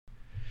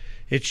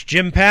It's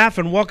Jim Paff,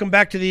 and welcome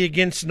back to the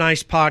Against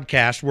Nice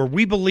podcast, where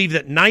we believe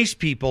that nice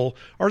people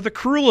are the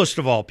cruelest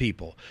of all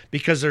people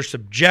because they're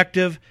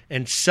subjective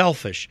and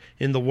selfish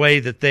in the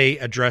way that they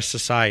address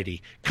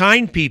society.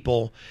 Kind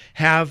people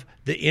have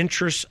the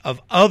interests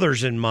of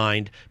others in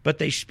mind, but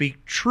they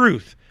speak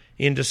truth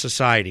into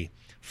society.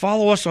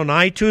 Follow us on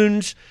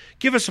iTunes,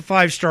 give us a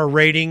 5-star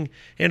rating,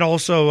 and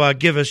also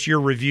give us your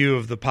review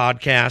of the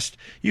podcast.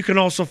 You can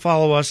also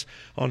follow us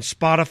on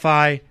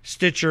Spotify,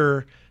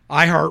 Stitcher,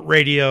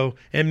 iHeartRadio,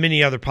 and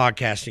many other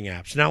podcasting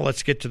apps. Now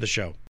let's get to the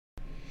show.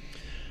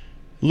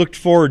 Looked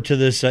forward to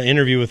this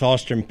interview with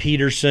Austin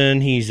Peterson.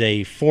 He's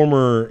a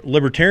former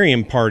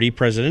Libertarian Party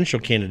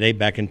presidential candidate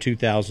back in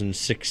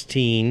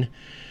 2016,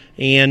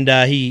 and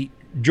he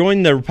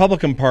joined the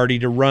Republican Party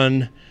to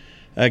run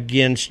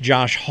against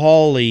Josh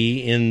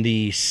Hawley in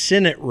the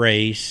Senate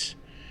race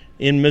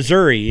in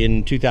Missouri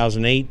in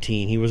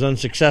 2018. He was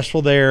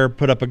unsuccessful there,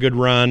 put up a good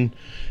run.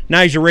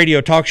 Now he's a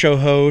radio talk show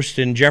host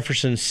in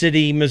Jefferson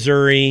City,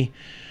 Missouri.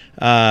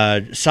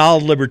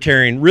 Solid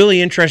libertarian.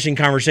 Really interesting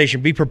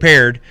conversation. Be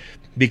prepared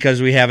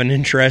because we have an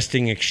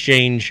interesting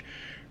exchange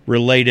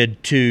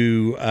related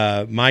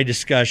to my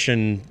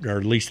discussion, or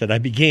at least that I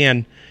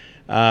began,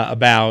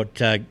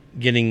 about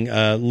getting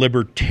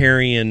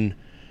libertarian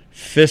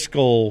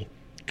fiscal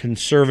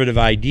conservative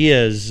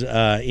ideas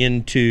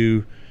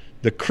into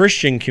the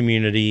Christian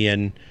community,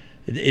 and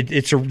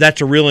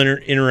that's a real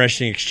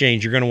interesting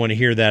exchange. You're going to want to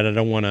hear that. I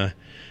don't want to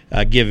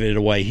give it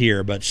away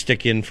here, but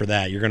stick in for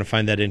that. You're going to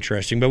find that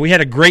interesting. But we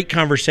had a great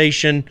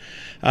conversation.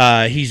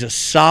 He's a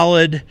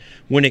solid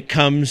when it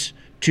comes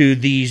to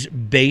these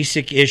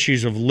basic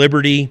issues of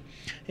liberty,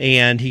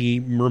 and he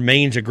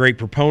remains a great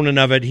proponent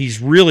of it.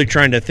 He's really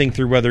trying to think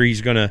through whether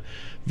he's going to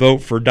vote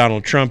for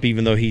Donald Trump,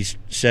 even though he's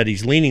said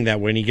he's leaning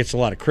that way, and he gets a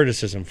lot of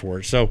criticism for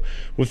it. So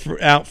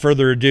without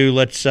further ado,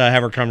 let's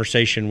have our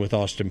conversation with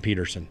Austin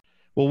Peterson.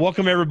 Well,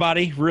 welcome,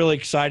 everybody. Really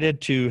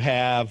excited to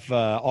have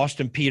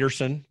Austin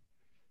Peterson.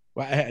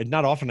 Well,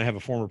 not often I have a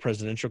former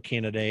presidential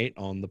candidate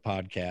on the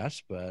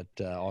podcast, but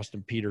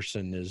Austin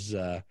Peterson is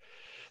the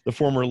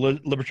former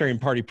Libertarian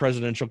Party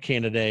presidential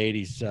candidate.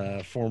 He's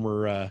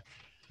former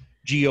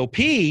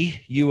GOP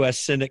U.S.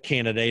 Senate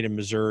candidate in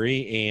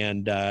Missouri,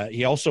 and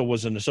he also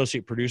was an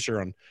associate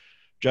producer on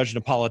Judge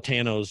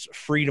Napolitano's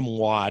Freedom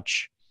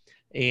Watch,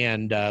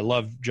 and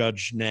loved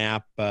Judge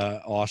Knapp.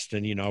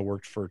 Austin, you know, I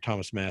worked for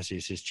Thomas Massie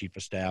as his chief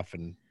of staff,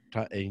 and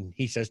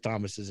he says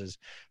Thomas is his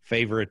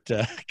favorite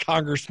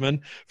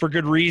congressman for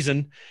good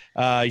reason.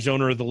 He's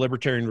owner of the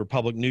Libertarian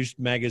Republic News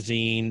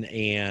Magazine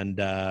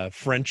and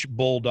French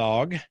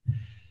Bulldog,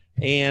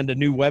 and a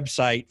new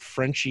website,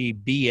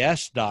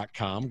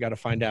 FrenchieBS.com. Got to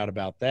find out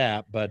about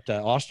that. But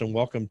Austin,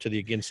 welcome to the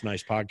Against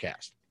Nice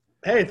podcast.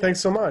 Hey, thanks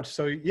so much.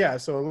 So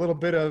a little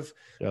bit of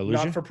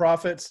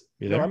not-for-profits.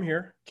 No, I'm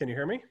here. Can you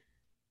hear me?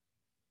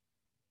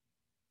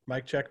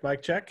 Mic check,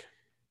 mic check.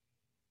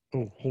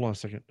 Oh, hold on a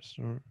second.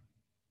 Sorry.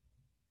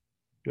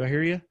 Do I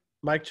hear you?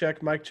 Mic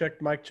check, mic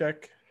check, mic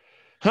check.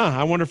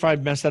 I wonder if I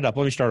messed that up.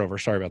 Let me start over.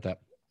 Sorry about that.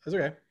 That's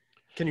okay.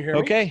 Can you hear me?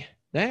 Okay.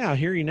 Yeah, I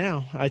hear you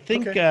now. I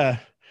think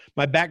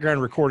my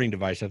background recording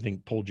device, I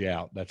think, pulled you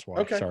out. That's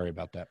why. Okay. Sorry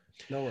about that.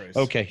 No worries.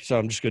 Okay, so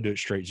I'm just going to do it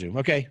straight Zoom.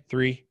 Okay,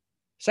 3.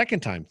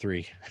 Second time,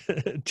 3,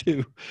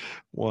 2,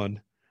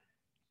 1.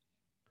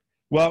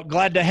 Well,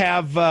 glad to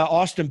have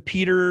Austin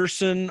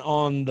Peterson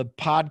on the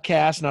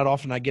podcast. Not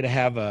often I get to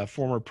have a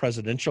former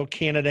presidential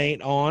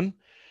candidate on.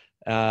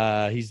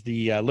 He's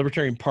the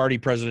Libertarian Party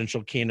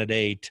presidential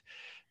candidate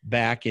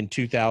back in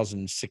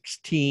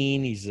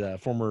 2016. He's a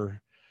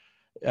former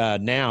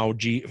has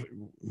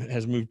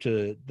moved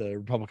to the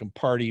Republican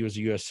Party. He was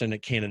a U.S.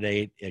 Senate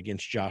candidate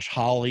against Josh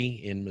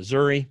Hawley in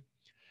Missouri.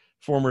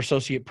 Former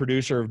associate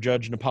producer of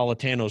Judge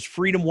Napolitano's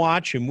Freedom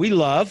Watch, whom we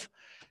love,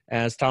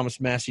 as Thomas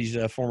Massie's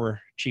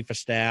former chief of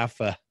staff.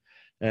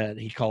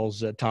 He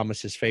calls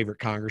Thomas his favorite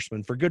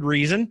congressman for good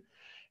reason.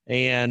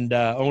 And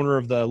owner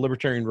of the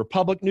Libertarian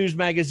Republic News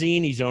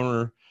Magazine. He's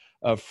owner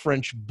of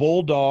French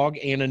Bulldog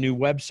and a new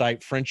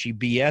website,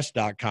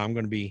 FrenchieBS.com. I'm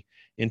going to be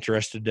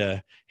interested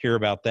to hear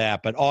about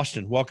that. But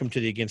Austin, welcome to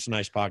the Against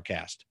Nice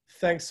podcast.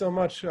 Thanks so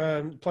much.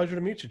 Pleasure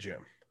to meet you,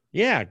 Jim.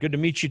 Yeah, good to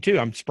meet you too.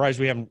 I'm surprised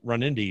we haven't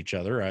run into each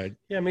other.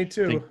 Yeah, me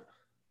too.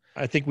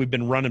 I think we've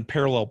been running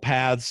parallel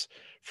paths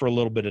for a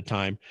little bit of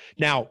time.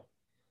 Now,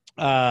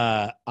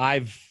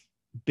 I've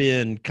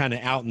been kind of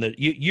out in the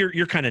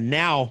you're kind of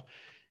now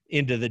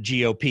into the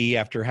GOP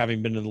after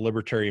having been in the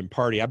Libertarian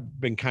Party.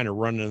 I've been kind of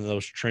running in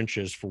those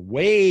trenches for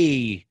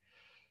way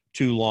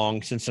too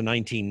long, since the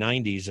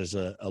 1990s as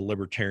a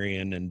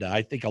libertarian. And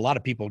I think a lot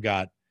of people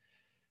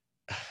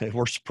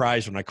were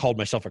surprised when I called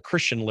myself a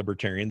Christian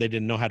libertarian. They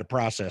didn't know how to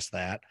process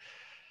that.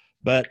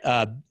 But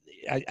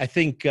I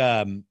think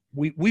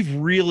we've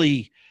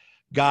really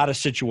got a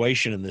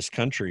situation in this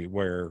country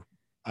where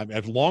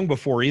I've long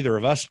before either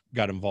of us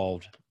got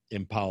involved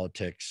in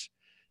politics,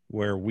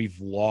 where we've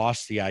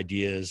lost the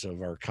ideas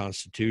of our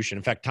Constitution.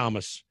 In fact,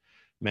 Thomas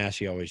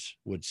Massie always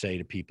would say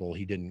to people,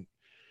 he didn't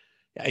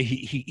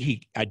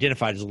he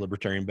identified as a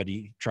libertarian, but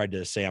he tried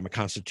to say I'm a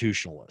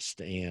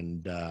constitutionalist.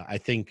 And I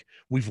think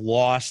we've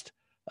lost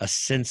a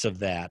sense of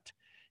that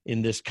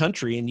in this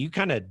country. And you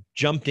kind of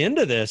jumped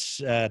into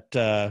this at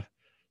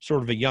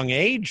sort of a young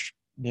age,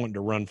 wanting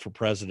to run for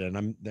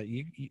president.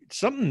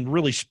 Something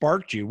really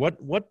sparked you.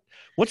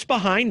 What's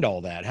behind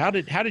all that? How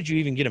did you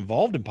even get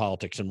involved in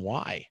politics, and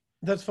why?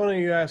 That's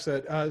funny you asked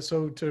that.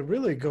 So to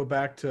really go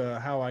back to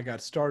how I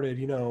got started,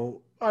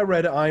 I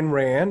read Ayn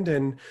Rand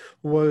and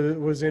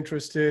was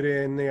interested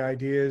in the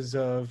ideas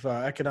of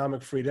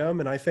economic freedom.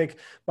 And I think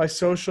my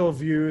social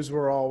views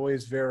were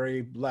always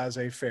very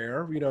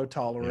laissez-faire,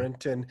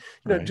 tolerant and,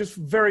 just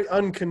very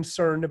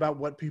unconcerned about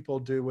what people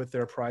do with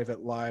their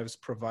private lives,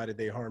 provided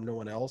they harm no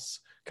one else,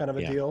 kind of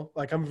a deal.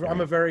 Like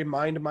I'm a very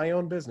mind my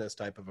own business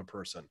type of a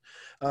person.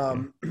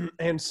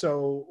 And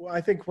so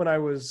I think when I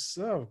was,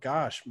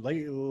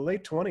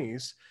 late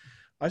 20s,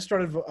 I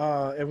started,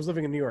 I was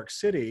living in New York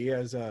City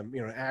as an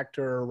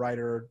actor,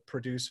 writer,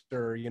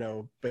 producer,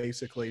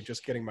 basically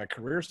just getting my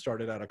career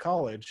started out of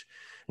college.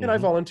 And I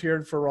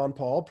volunteered for Ron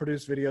Paul,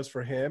 produced videos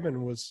for him,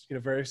 and was,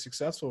 very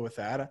successful with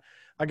that.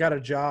 I got a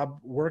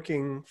job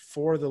working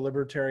for the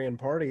Libertarian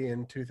Party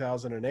in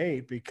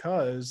 2008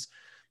 because,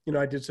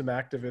 I did some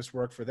activist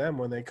work for them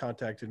when they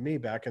contacted me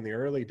back in the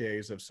early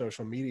days of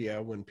social media,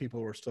 when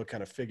people were still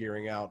kind of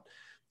figuring out,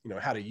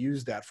 how to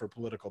use that for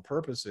political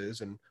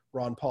purposes. And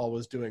Ron Paul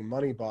was doing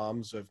money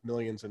bombs of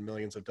millions and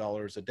millions of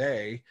dollars a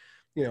day,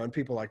 and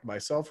people like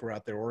myself were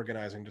out there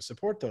organizing to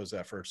support those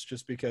efforts,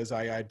 just because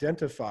I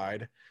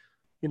identified,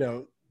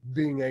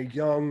 being a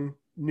young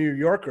New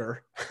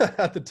Yorker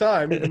at the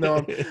time, even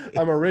though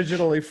I'm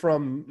originally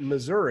from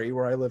Missouri,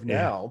 where I live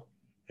now.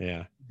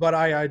 Yeah. But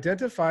I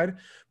identified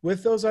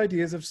with those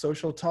ideas of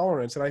social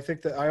tolerance. And I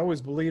think that I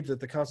always believed that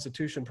the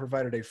Constitution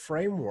provided a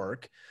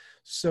framework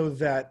so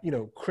that,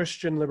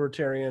 Christian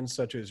libertarians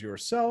such as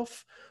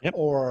yourself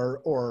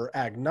or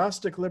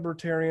agnostic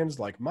libertarians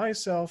like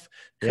myself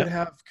could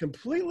have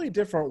completely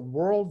different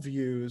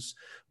worldviews,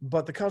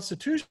 but the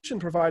Constitution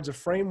provides a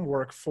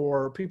framework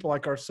for people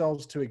like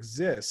ourselves to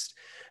exist.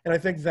 And I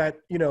think that,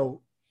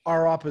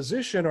 our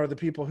opposition are the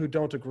people who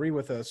don't agree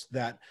with us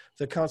that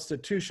the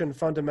Constitution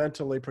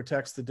fundamentally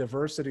protects the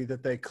diversity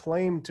that they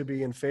claim to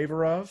be in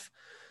favor of,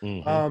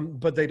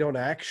 but they don't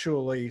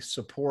actually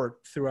support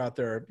throughout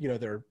their,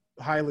 their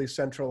highly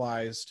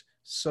centralized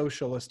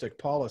socialistic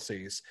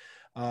policies.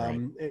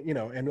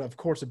 And of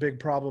course, a big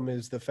problem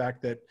is the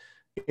fact that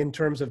in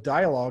terms of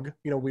dialogue,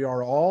 we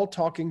are all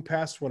talking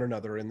past one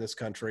another in this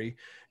country.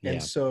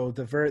 And so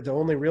the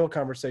only real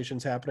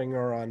conversations happening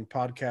are on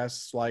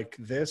podcasts like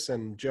this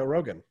and Joe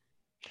Rogan.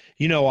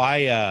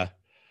 I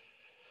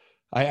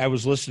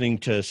was listening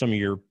to some of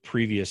your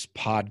previous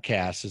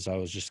podcasts as I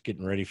was just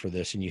getting ready for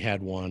this, and you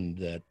had one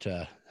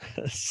that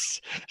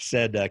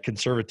said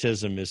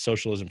conservatism is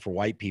socialism for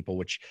white people,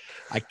 which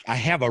I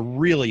have a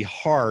really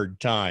hard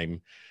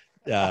time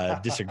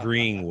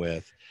disagreeing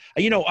with.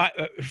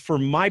 For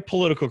my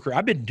political career,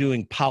 I've been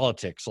doing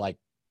politics like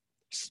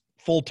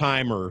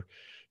full-time or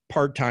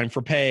part-time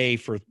for pay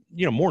for,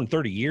 more than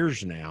 30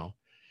 years now.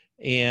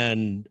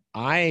 And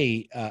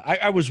I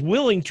was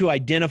willing to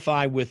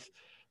identify with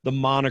the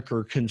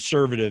moniker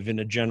conservative in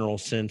a general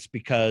sense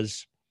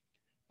because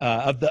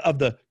of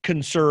the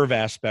conserve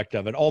aspect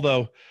of it.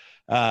 Although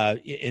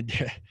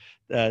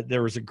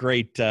there was a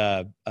great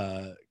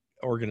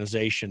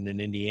organization in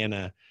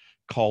Indiana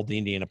called the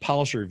Indiana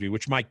Policy Review,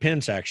 which Mike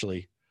Pence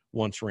actually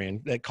once ran,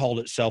 that called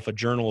itself a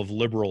journal of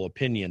liberal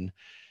opinion.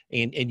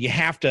 And you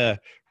have to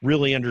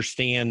really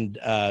understand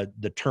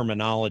the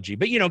terminology.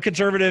 But,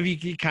 conservative,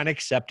 you kind of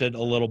accept it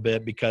a little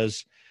bit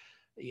because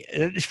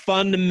it's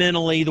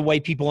fundamentally the way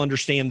people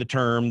understand the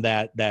term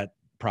that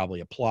probably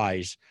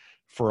applies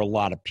for a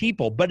lot of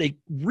people. But it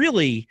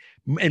really,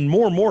 and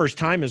more as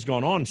time has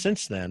gone on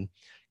since then,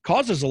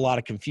 causes a lot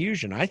of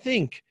confusion. I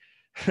think,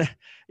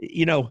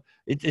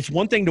 it's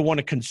one thing to want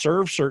to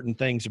conserve certain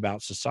things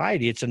about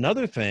society. It's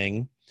another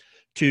thing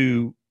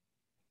to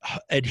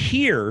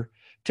adhere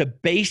to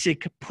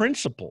basic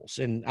principles.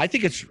 And I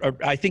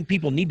think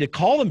people need to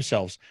call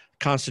themselves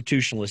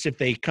constitutionalists if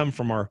they come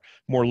from our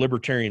more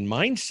libertarian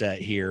mindset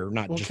here,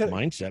 not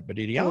mindset, but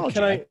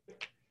ideology.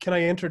 Can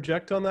I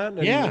interject on that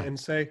and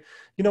say,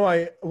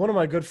 one of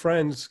my good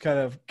friends kind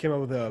of came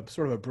up with a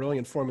sort of a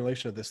brilliant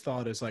formulation of this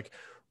thought is like,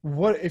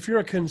 what if you're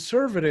a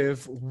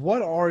conservative,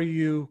 what are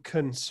you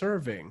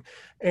conserving?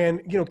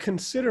 And,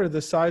 consider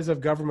the size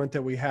of government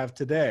that we have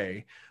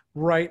today,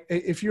 right?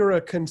 If you're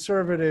a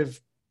conservative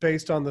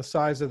based on the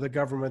size of the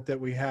government that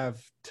we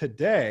have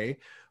today,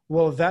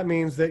 well, that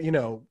means that,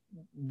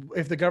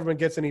 if the government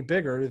gets any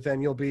bigger,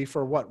 then you'll be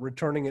for what?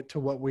 Returning it to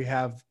what we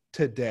have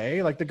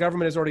today. Like the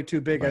government is already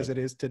too big as it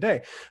is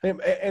today.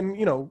 And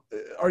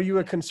are you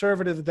a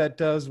conservative that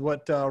does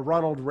what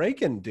Ronald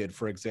Reagan did,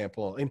 for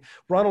example? And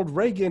Ronald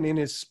Reagan, in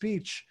his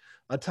speech,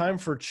 A Time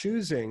for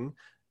Choosing,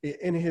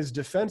 in his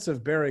defense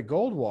of Barry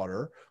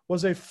Goldwater,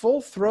 was a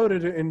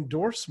full-throated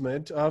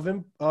endorsement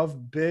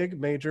of big,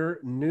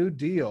 major New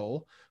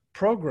Deal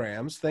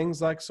programs,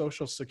 things like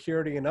Social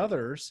Security and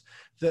others,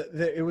 that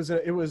it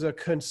was a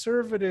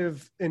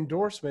conservative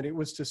endorsement. It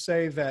was to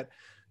say that,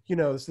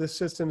 this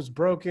system's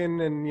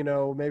broken and,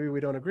 maybe we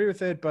don't agree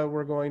with it, but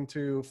we're going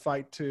to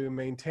fight to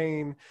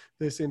maintain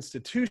this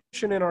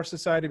institution in our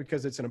society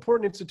because it's an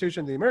important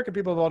institution the American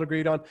people have all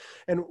agreed on.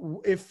 And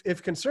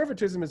if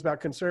conservatism is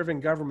about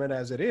conserving government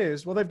as it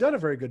is, well, they've done a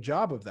very good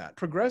job of that.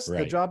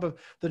 Right.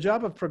 The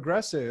job of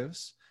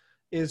progressives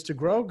is to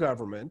grow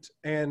government,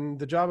 and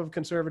the job of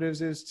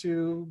conservatives is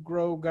to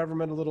grow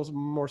government a little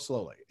more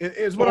slowly,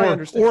 is what I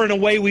understand. Or in a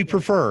way we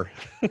prefer.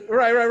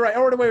 Right.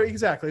 Or in a way,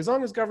 exactly. As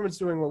long as government's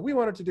doing what we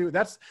want it to do,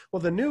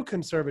 the new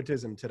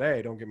conservatism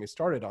today, don't get me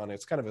started on it.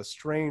 It's kind of a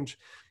strange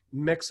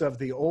mix of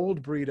the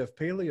old breed of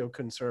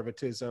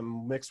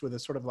paleo-conservatism mixed with a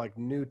sort of like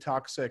new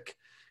toxic,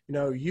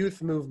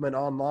 youth movement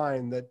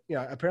online that,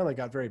 apparently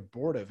got very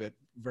bored of it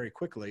very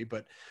quickly.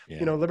 But,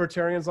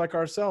 libertarians like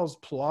ourselves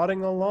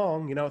plodding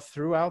along,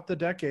 throughout the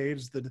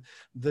decades,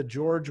 the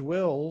George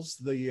Wills,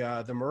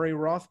 the Murray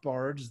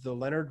Rothbards, the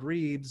Leonard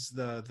Reeds,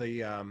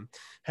 the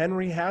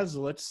Henry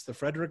Hazlitt's, the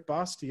Frederick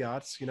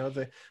Bastiats,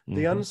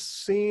 the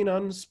unseen,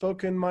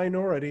 unspoken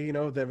minority,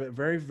 that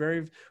very,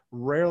 very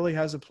rarely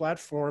has a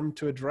platform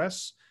to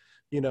address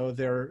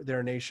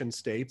their nation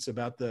states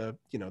about the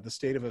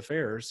state of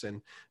affairs.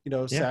 And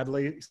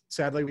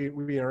sadly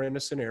we are in a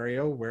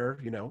scenario where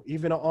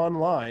even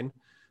online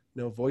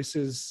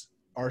voices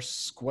are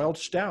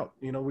squelched out.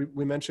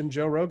 We mentioned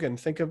Joe Rogan.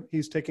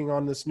 He's taking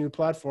on this new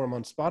platform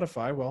on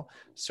Spotify. Well,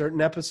 certain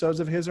episodes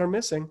of his are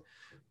missing,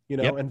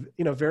 and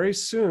very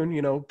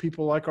soon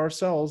people like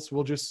ourselves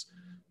will just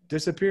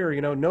disappear.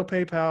 No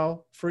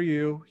PayPal for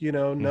you,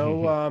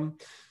 no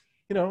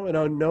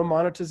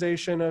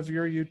monetization of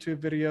your YouTube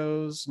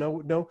videos,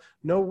 no,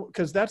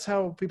 because that's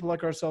how people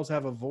like ourselves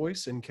have a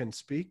voice and can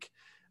speak.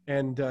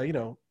 And,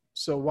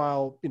 so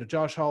while,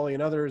 Josh Hawley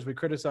and others, we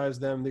criticize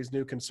them, these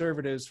new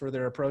conservatives, for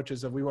their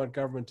approaches of we want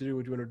government to do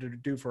what we want to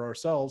do for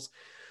ourselves,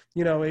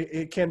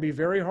 it can be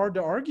very hard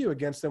to argue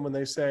against them when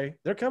they say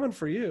they're coming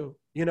for you,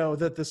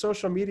 that the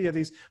social media,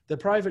 the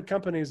private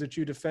companies that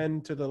you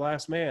defend to the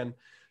last man,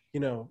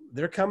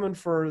 they're coming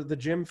for the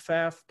Jim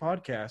Pfaff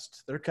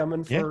podcast. They're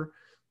coming for,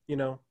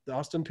 the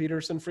Austin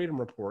Peterson Freedom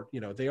Report.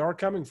 They are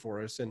coming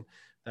for us. And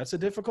that's a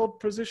difficult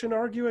position to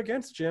argue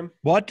against, Jim.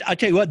 Well, I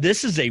tell you what,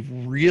 this is a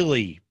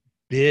really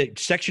big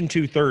Section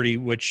 230,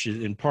 which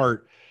in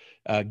part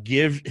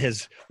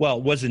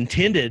was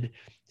intended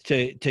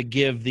to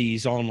give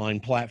these online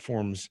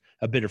platforms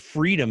a bit of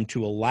freedom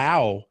to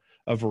allow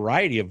a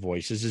variety of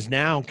voices, is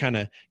now kind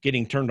of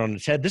getting turned on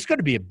its head. This is going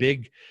to be a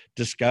big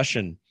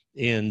discussion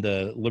in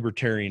the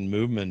libertarian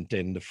movement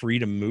and the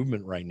freedom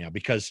movement right now,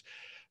 because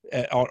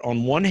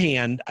on one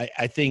hand,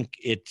 I think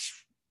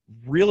it's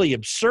really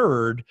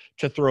absurd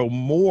to throw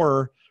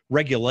more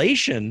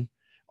regulation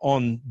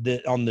on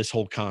this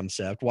whole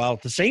concept, while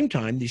at the same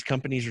time, these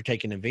companies are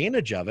taking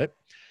advantage of it.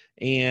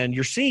 And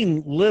you're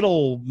seeing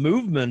little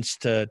movements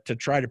to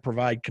try to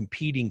provide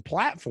competing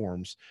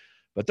platforms,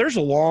 but there's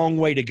a long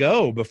way to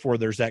go before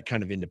there's that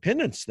kind of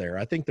independence there.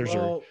 I think there's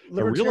a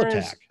real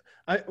attack.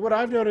 What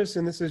I've noticed,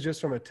 and this is just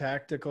from a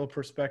tactical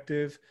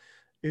perspective,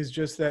 is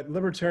just that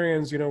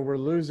libertarians, we're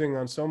losing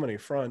on so many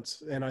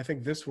fronts. And I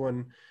think this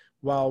one,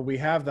 while we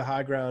have the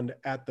high ground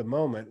at the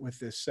moment with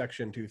this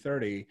Section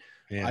 230,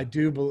 I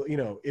do believe,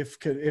 if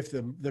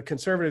the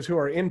conservatives who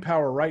are in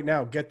power right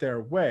now get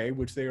their way,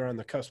 which they are on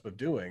the cusp of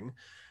doing,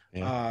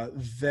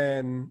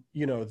 then,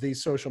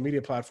 these social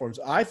media platforms,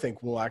 I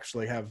think, will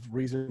actually have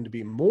reason to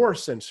be more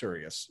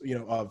censorious,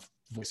 of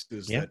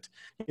voices that,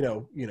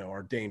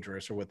 are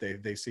dangerous, or what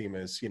they seem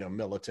as,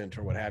 militant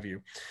or what have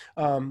you.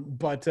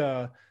 But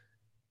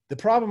the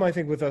problem, I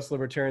think, with us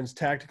libertarians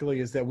tactically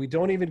is that we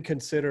don't even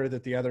consider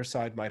that the other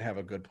side might have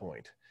a good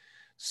point.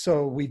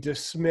 So we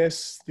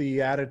dismiss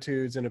the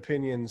attitudes and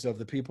opinions of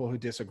the people who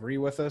disagree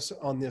with us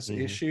on this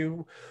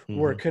issue,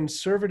 where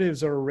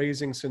conservatives are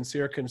raising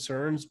sincere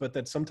concerns, but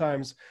that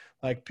sometimes,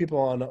 like,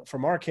 people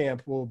from our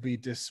camp will be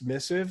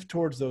dismissive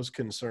towards those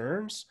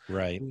concerns,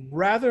 right?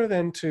 Rather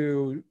than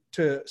to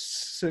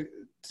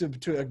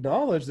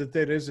acknowledge that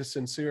that is a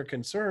sincere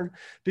concern.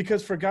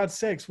 Because for God's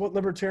sakes, what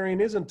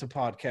libertarian isn't a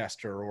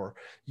podcaster or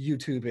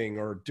YouTubing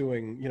or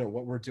doing,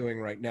 what we're doing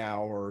right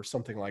now or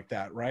something like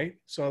that, right?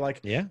 So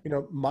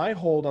my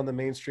hold on the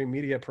mainstream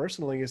media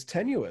personally is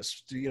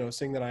tenuous,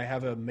 saying that I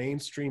have a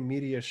mainstream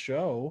media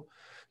show,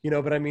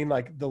 but I mean,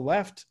 like, the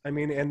left,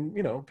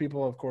 and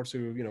people, of course,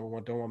 who,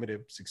 don't want me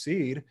to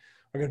succeed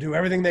are going to do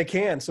everything they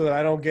can so that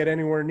I don't get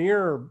anywhere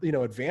near,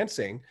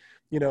 advancing,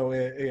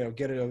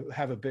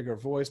 have a bigger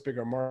voice,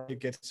 bigger market,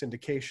 get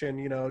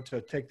syndication,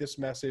 to take this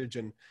message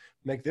and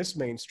make this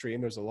mainstream.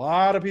 There's a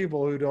lot of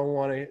people who don't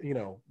want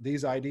to,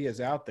 these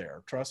ideas out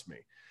there. Trust me.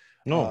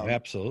 No,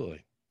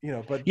 absolutely.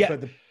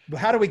 But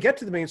how do we get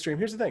to the mainstream?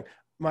 Here's the thing,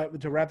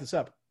 to wrap this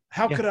up.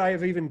 How could I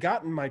have even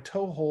gotten my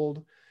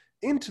toehold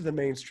into the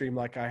mainstream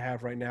like I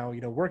have right now,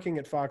 working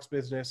at Fox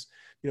Business,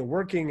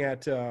 working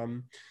at,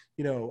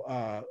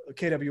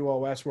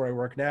 KWOS where I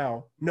work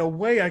now, no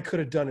way I could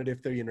have done it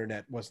if the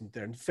internet wasn't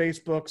there. And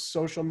Facebook,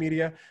 social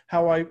media,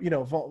 how I,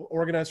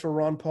 organized for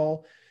Ron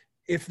Paul.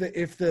 If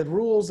the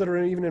rules that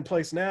are even in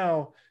place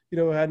now,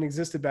 hadn't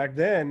existed back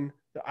then,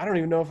 I don't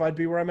even know if I'd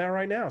be where I'm at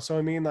right now. So,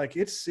 I mean, like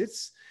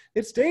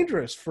it's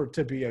dangerous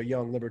to be a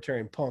young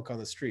libertarian punk on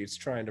the streets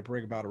trying to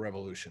bring about a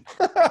revolution.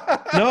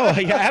 No,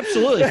 yeah,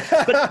 absolutely.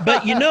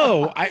 But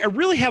I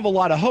really have a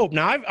lot of hope.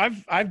 Now,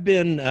 I've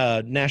been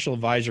national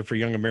advisor for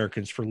Young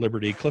Americans for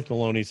Liberty. Cliff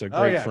Maloney's a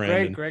great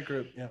friend. Great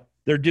group. Yeah,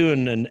 they're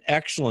doing an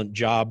excellent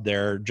job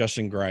there.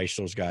 Justin Grice,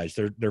 those guys,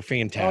 they're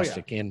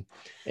fantastic. And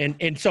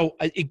so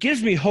it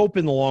gives me hope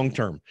in the long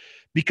term,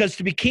 because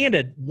to be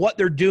candid, what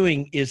they're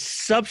doing is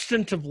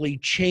substantively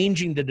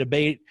changing the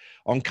debate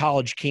on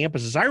college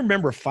campuses. I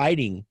remember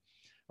fighting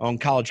on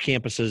college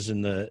campuses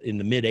in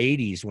the mid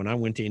 80s when I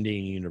went to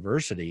Indiana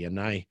University, and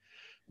I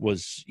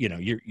was,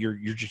 you're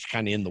just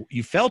kind of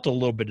you felt a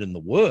little bit in the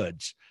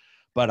woods.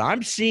 But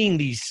I'm seeing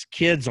these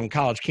kids on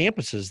college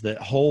campuses that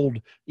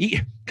hold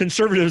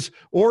conservatives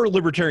or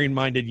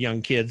libertarian-minded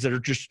young kids that are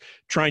just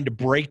trying to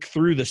break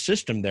through the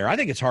system there. I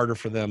think it's harder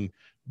for them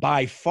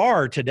by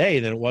far today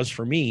than it was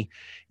for me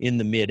in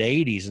the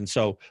mid-'80s. And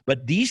so,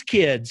 but these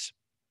kids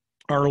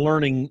are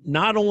learning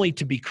not only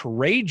to be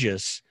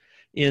courageous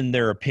in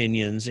their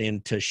opinions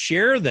and to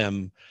share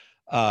them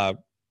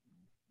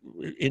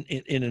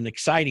in an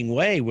exciting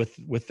way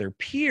with their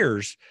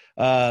peers,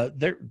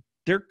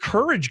 their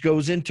courage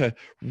goes into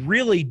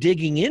really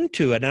digging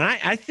into it. And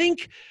I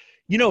think,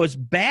 as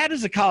bad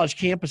as the college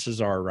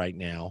campuses are right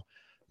now,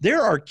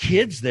 there are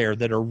kids there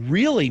that are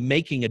really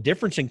making a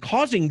difference and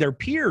causing their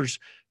peers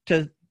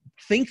to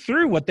think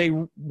through where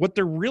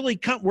they're really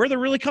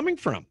coming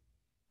from.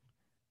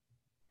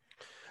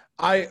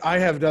 I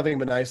have nothing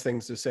but nice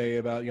things to say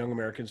about Young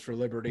Americans for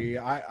Liberty.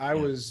 I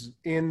was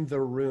in the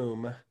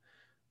room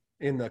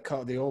in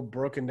the old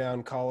broken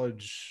down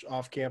college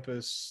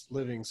off-campus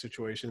living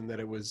situation that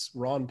it was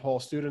Ron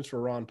Paul, students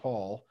for Ron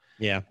Paul.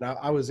 Yeah. Now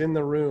I was in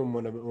the room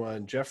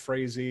when Jeff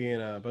Frazee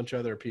and a bunch of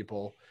other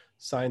people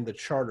signed the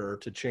charter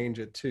to change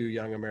it to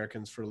Young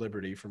Americans for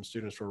Liberty from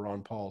Students for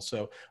Ron Paul.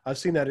 So I've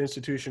seen that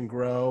institution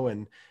grow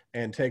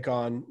and take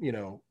on,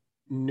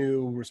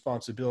 new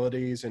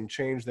responsibilities and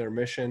change their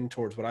mission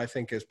towards what I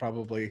think is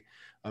probably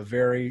a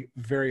very,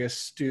 very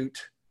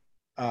astute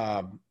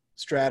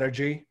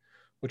strategy,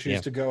 which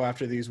is to go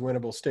after these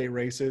winnable state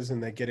races,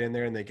 and they get in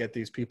there and they get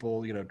these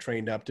people,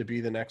 trained up to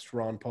be the next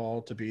Ron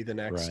Paul, to be the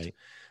next,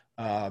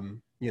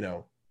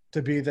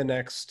 to be the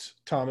next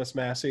Thomas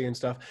Massey and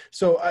stuff.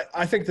 So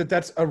I think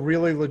that's a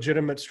really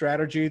legitimate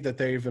strategy that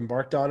they've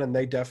embarked on, and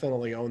they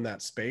definitely own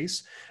that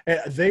space.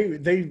 And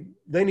they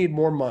need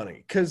more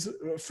money because,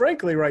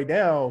 frankly, right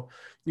now,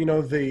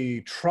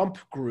 the Trump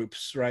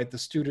groups, right, the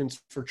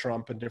Students for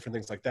Trump and different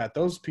things like that,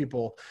 those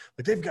people,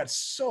 like, they've got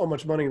so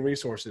much money and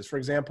resources. For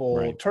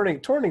example,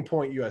 Turning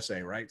Point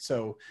USA, right?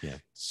 So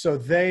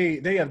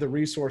they have the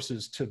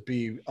resources to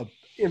be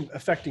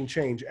affecting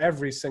change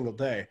every single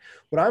day.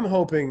 What I'm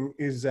hoping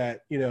is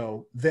that,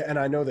 and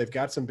I know they've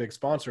got some big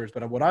sponsors,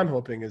 but what I'm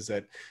hoping is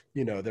that,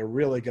 they're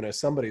really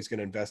somebody's going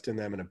to invest in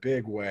them in a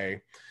big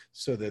way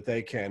so that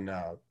they can,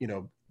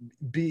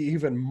 be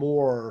even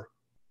more,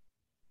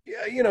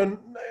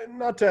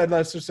 not to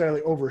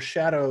necessarily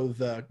overshadow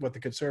what the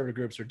conservative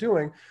groups are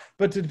doing,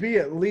 but to be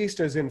at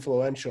least as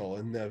influential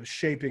in the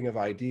shaping of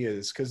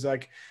ideas. Because,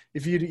 like,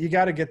 if you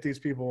got to get these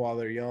people while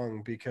they're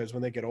young, because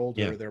when they get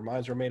older, their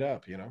minds are made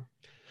up.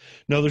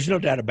 No, there's no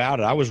doubt about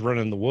it. I was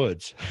running the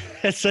woods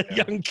as a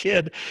young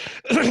kid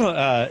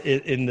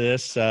in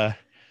this,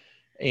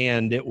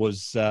 and it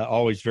was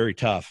always very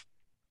tough.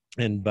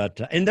 And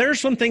there are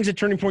some things that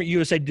Turning Point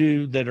USA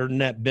do that are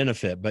net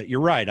benefit. But you're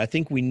right. I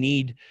think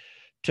we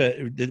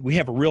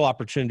have a real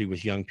opportunity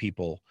with young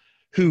people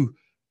who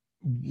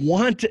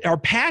are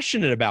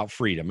passionate about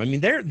freedom. I mean,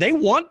 they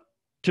want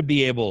to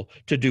be able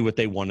to do what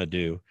they want to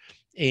do.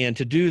 And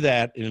to do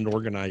that in an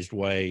organized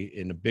way,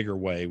 in a bigger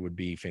way, would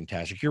be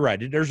fantastic. You're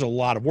right. There's a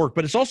lot of work,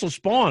 but it's also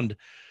spawned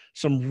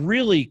some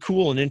really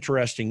cool and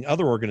interesting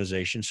other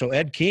organizations. So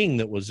Ed King,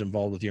 that was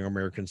involved with Young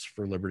Americans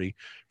for Liberty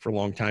for a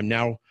long time,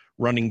 now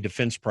running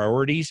Defense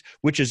Priorities,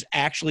 which is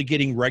actually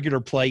getting regular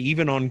play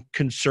even on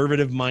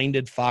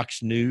conservative-minded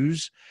Fox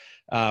News,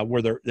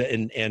 where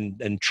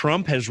and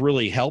Trump has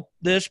really helped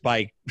this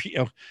by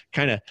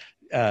kind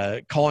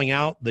of calling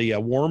out the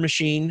war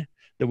machine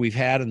that we've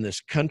had in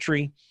this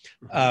country.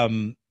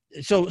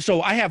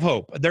 So I have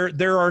hope.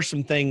 There are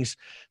some things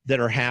that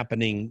are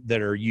happening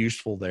that are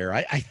useful there.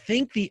 I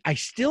think I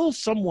still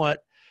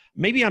somewhat,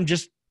 maybe I'm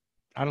just,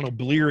 I don't know,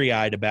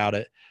 bleary-eyed about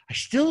it. I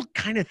still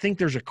kind of think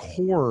there's a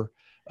core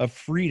of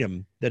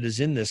freedom that is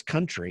in this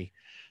country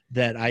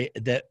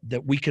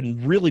that we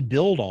can really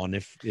build on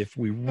if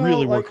we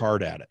really work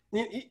hard at it.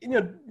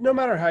 No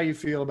matter how you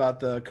feel about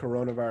the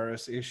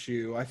coronavirus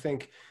issue, I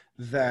think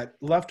that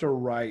left or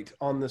right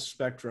on the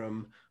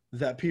spectrum,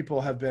 that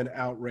people have been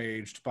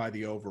outraged by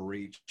the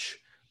overreach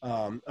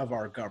of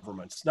our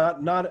governments.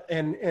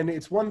 And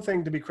it's one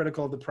thing to be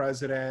critical of the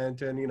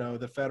president and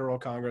the federal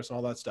Congress and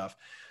all that stuff.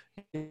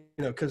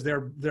 because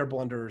their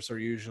blunders are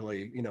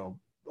usually,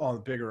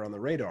 bigger on the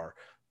radar.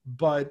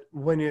 But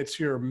when it's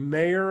your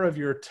mayor of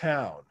your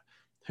town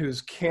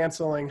who's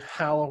canceling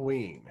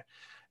Halloween,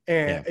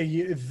 and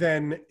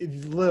then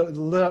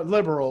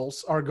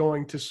liberals are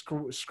going to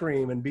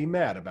scream and be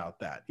mad about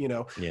that.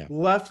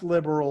 Left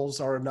liberals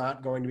are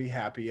not going to be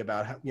happy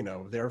about,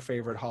 their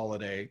favorite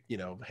holiday,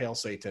 Hail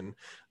Satan,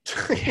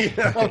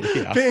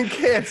 being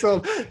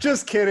canceled.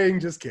 Just kidding.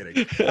 But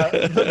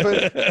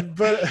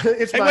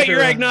it's hey, wait,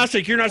 you're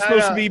agnostic. You're not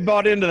supposed to be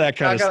bought into that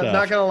kind of stuff.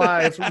 Not gonna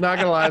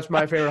lie. It's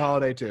my favorite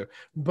holiday too.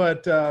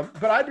 But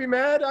I'd be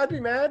mad.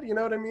 You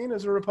know what I mean?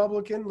 As a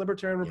Republican,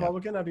 libertarian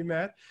Republican, I'd be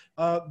mad.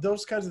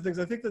 Those kinds of things.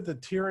 I think that the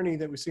tyranny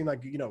that we've seen,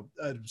 like,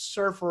 a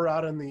surfer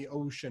out in the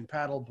ocean,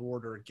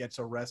 paddleboarder gets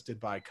arrested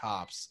by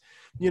cops,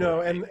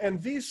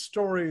 and these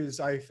stories,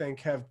 I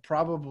think, have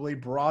probably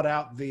brought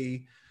out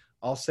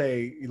I'll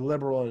say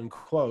liberal in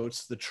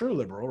quotes, the true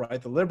liberal, right?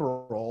 The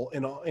liberal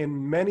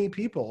in many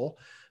people.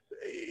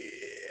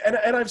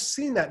 And I've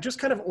seen that just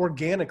kind of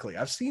organically.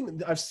 I've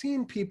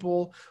seen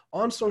people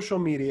on social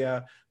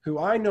media who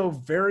I know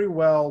very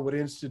well would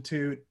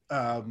institute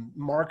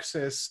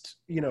Marxist,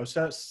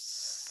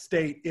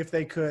 state if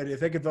they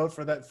could vote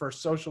for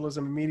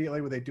socialism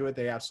immediately. Would they do it?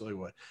 They absolutely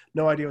would.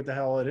 No idea what the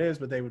hell it is,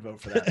 but they would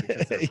vote for that.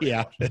 Because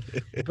yeah.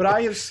 But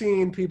I have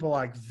seen people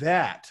like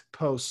that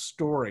post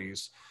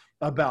stories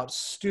about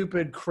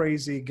stupid,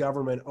 crazy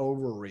government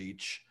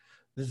overreach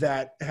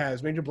that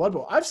has made your blood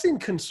boil. I've seen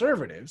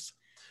conservatives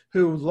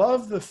who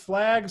love the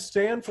flag,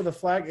 stand for the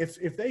flag.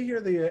 If they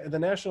hear the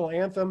national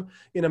anthem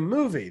in a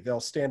movie, they'll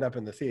stand up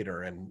in the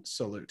theater and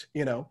salute,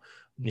 Yeah.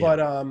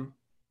 But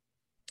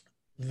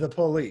the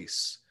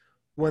police,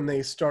 when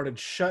they started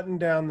shutting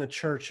down the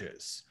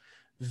churches,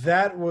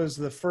 that was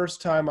the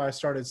first time I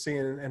started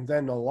seeing, and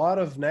then a lot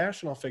of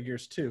national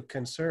figures too,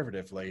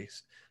 conservatively,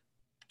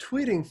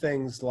 tweeting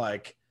things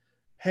like,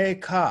 hey,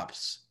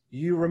 cops,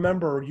 you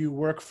remember you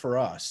work for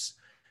us,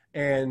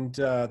 and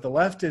the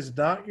left is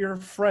not your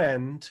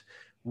friend.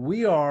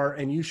 We are,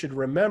 and you should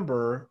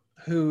remember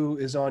who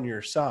is on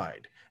your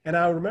side. And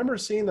I remember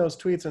seeing those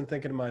tweets and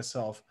thinking to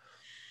myself,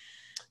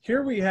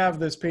 here we have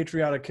this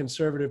patriotic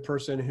conservative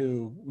person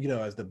who,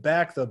 has the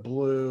back the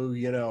blue,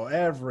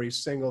 every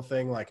single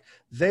thing. Like,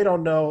 they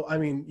don't know. I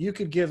mean, you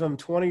could give them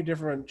 20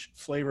 different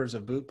flavors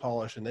of boot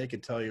polish and they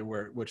could tell you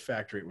which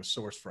factory it was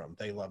sourced from.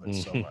 They love it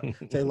so much.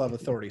 They love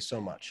authority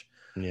so much.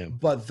 Yeah.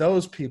 But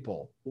those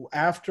people,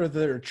 after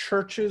their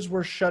churches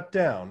were shut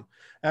down,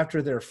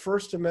 after their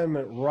First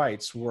Amendment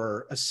rights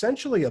were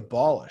essentially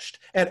abolished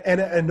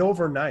and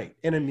overnight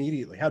and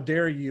immediately, how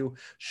dare you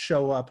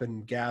show up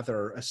and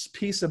gather,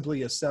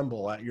 peaceably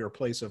assemble at your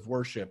place of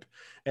worship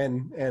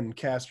and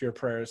cast your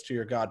prayers to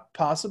your God,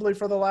 possibly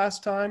for the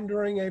last time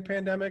during a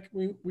pandemic,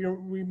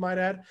 we might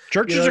add.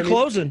 Churches are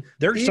closing.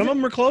 Some of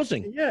them are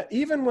closing. Yeah,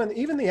 even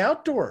the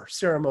outdoor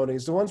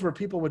ceremonies, the ones where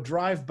people would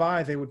drive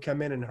by, they would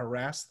come in and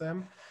harass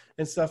them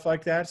and stuff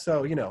like that.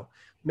 So,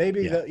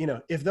 maybe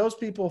if those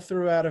people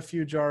threw out a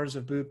few jars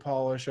of boot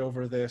polish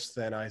over this,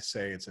 then I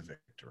say it's a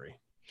victory.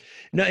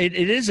 No, it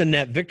is a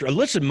net victory.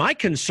 Listen, my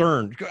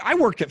concern, I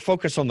worked at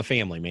Focus on the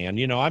Family, man.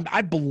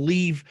 I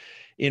believe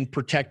in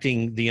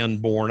protecting the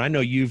unborn. I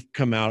know you've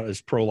come out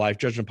as pro-life.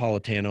 Judge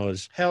Napolitano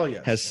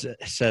has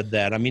said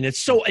that. I mean,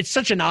 it's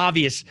such an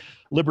obvious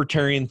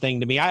libertarian thing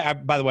to me.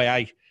 By the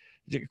way,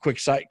 quick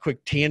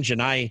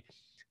tangent.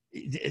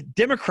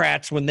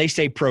 Democrats, when they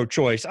say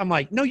pro-choice, I'm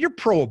like, no, you're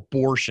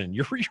pro-abortion.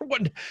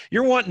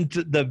 You're wanting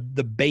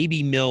the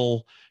baby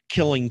mill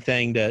killing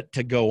thing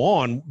to go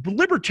on.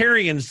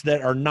 Libertarians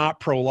that are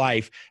not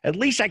pro-life, at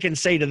least I can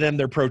say to them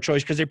they're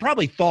pro-choice because they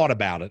probably thought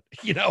about it,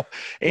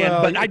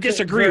 but I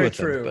disagree with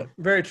them.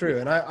 Very true.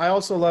 And I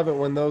also love it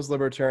when those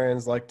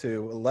libertarians like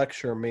to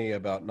lecture me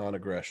about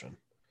non-aggression.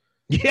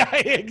 Yeah,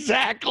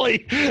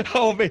 exactly.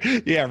 Oh,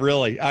 yeah,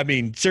 really. I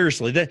mean,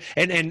 seriously.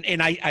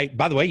 And I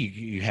by the way,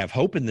 you have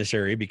hope in this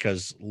area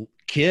because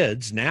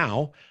kids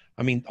now,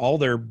 I mean, all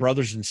their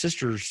brothers and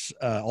sisters'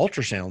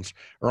 ultrasounds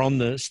are on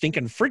the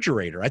stinking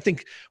refrigerator. I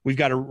think we've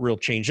got a real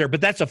change there,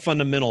 but that's a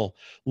fundamental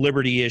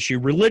liberty issue.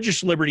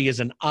 Religious liberty is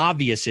an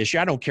obvious issue.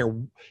 I don't care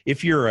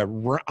if you're a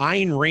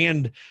Ayn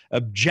Rand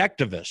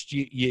objectivist.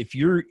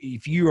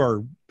 If you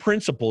are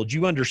principled,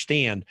 you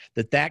understand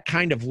that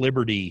kind of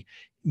liberty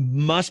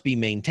must be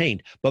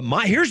maintained. But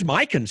here's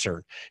my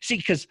concern. See,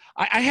 because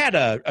I had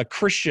a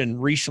Christian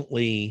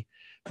recently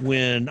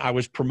when I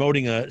was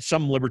promoting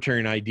some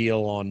libertarian ideal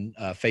on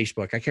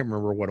Facebook. I can't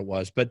remember what it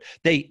was, but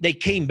they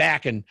came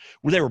back and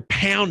they were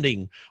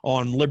pounding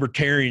on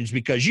libertarians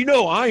because,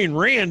 Ayn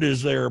Rand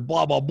is there,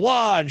 blah, blah,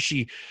 blah. And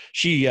she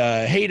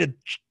hated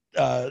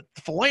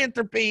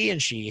philanthropy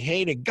and she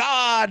hated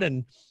God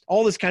and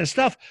all this kind of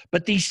stuff.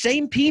 But these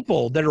same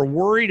people that are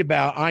worried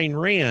about Ayn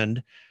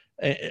Rand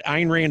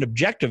Ayn Rand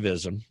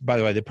objectivism. By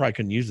the way, they probably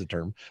couldn't use the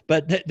term,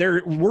 but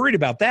they're worried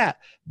about that.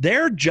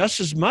 They're just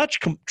as much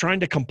trying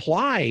to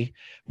comply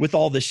with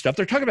all this stuff.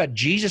 They're talking about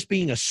Jesus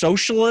being a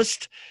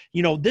socialist,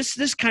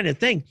 this kind of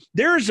thing.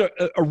 There's a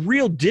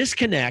real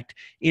disconnect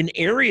in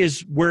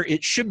areas where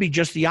it should be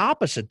just the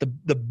opposite.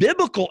 The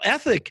biblical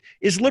ethic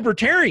is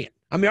libertarian.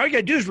 I mean, all you got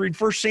to do is read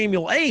 1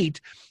 Samuel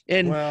 8,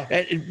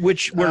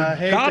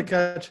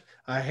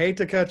 I hate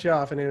to cut you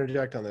off and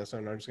interject on this.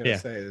 And I'm just going to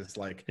say it's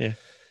like,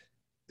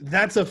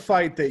 that's a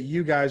fight that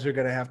you guys are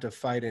going to have to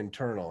fight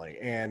internally.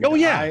 And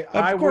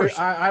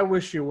I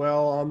wish you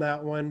well on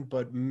that one,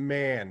 but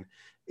man,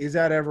 is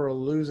that ever a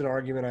losing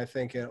argument? I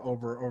think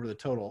over the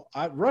total.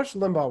 Rush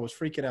Limbaugh was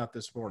freaking out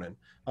this morning.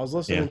 I was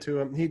listening to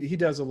him. He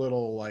does a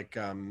little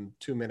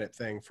 2-minute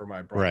thing for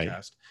my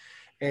broadcast. Right.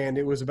 And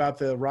it was about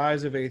the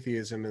rise of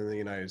atheism in the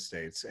United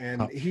States.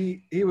 And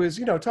he was,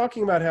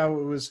 talking about how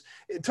it was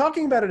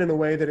talking about it in a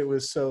way that it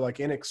was so like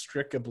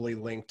inextricably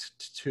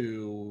linked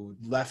to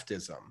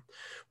leftism,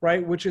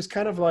 right? Which is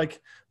kind of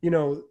like,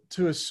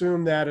 to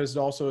assume that is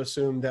also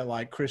assume that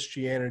like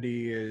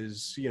Christianity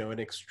is,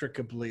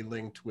 inextricably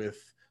linked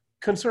with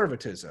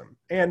conservatism.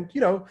 And,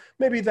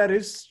 maybe that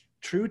is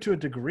true to a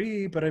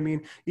degree, but I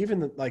mean,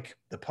 even like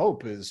the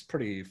Pope is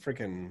pretty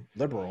freaking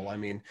liberal. I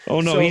mean,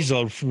 he's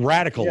a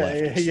radical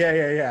leftist.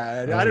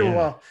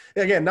 Yeah.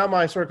 Again, not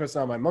my circus,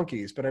 not my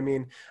monkeys, but I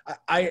mean,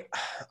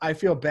 I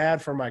feel bad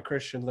for my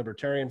Christian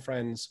libertarian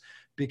friends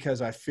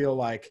because I feel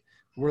like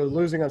we're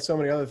losing on so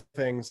many other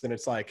things. And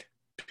it's like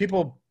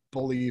people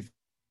believe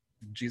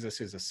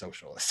Jesus is a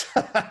socialist.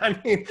 I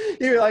mean,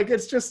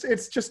 it's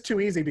just too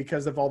easy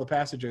because of all the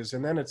passages.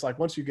 And then it's like,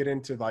 once you get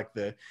into like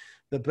the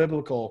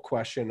biblical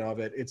question of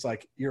it, it's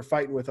like you're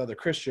fighting with other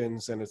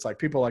Christians, and it's like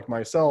people like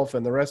myself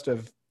and the rest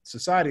of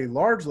society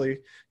largely,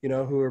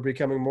 who are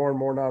becoming more and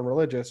more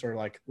non-religious are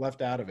like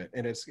left out of it.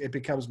 And it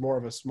becomes more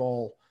of a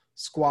small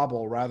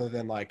squabble rather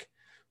than like,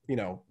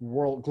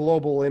 world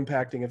global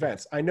impacting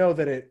events. I know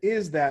that it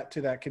is that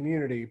to that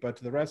community, but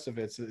to the rest of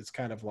it, it's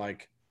kind of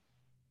like,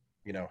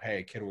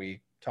 hey, can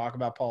we talk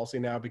about policy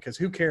now? Because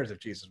who cares if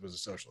Jesus was a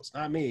socialist?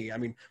 Not me. I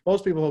mean,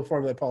 most people who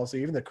formulate policy,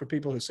 even the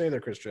people who say they're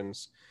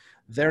Christians,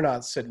 they're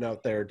not sitting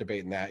out there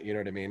debating that, you know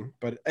what I mean?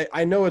 But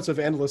I know it's of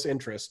endless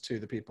interest to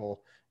the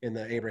people in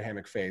the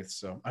Abrahamic faith.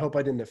 So I hope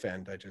I didn't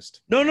offend. I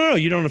just no,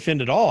 you don't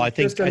offend at all. I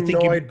think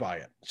annoyed by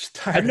it.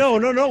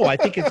 No. I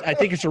think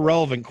it's a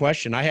relevant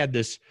question. I had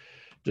this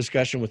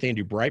discussion with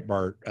Andy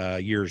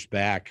Breitbart years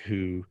back,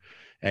 who,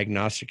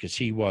 agnostic as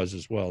he was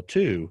as well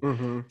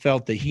too,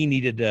 felt that he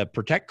needed to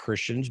protect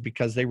Christians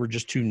because they were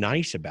just too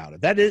nice about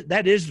it.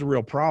 That is the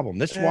real problem.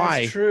 That's why.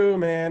 It's true,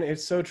 man.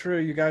 It's so true.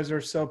 You guys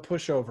are so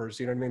pushovers,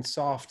 you know what I mean?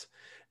 Soft.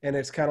 And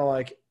it's kind of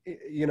like,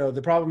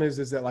 the problem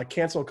is that like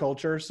cancel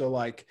culture. So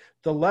like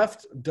the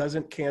left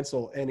doesn't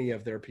cancel any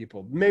of their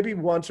people. Maybe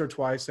once or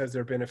twice as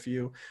there've been a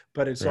few,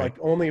 but it's like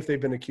only if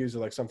they've been accused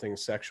of like something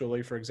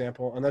sexually, for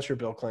example, unless you're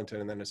Bill Clinton,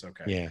 and then it's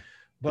okay. Yeah.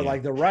 But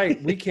like the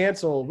right, we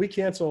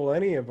cancel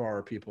any of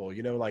our people,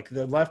 like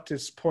the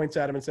leftist points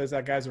at him and says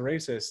that guy's a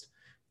racist,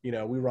 we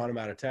run him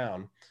out of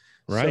town.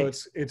 Right.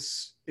 So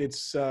it's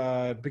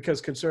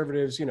because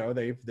conservatives,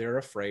 they're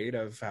afraid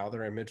of how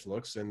their image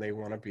looks, and they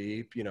want to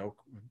be,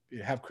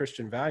 have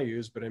Christian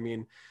values. But I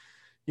mean,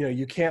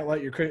 you can't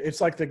let it's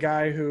like the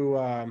guy who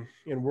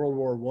in World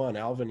War I,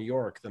 Alvin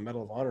York, the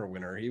Medal of Honor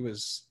winner, he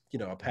was,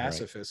 a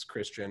pacifist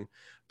Christian,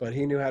 but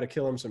he knew how to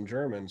kill him some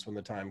Germans when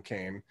the time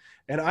came.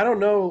 And I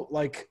don't know,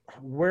 like,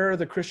 where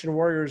the Christian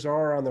warriors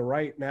are on the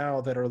right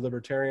now that are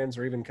libertarians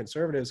or even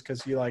conservatives,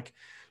 because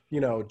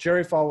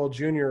Jerry Falwell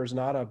Jr. is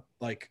not a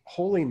like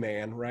holy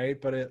man,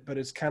 right? But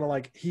it's kind of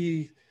like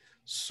he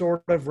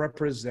sort of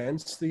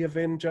represents the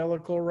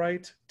evangelical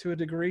right to a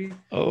degree.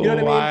 Oh, you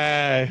know what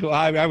I mean?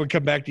 I would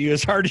come back to you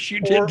as hard as you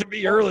did to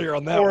me earlier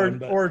on that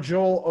one. Or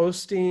Joel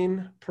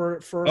Osteen.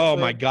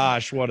 My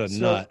gosh, what a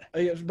nut.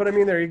 But I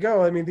mean, there you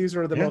go. I mean, these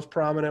are the most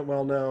prominent,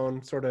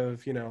 well-known sort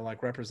of,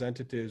 like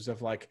representatives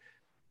of like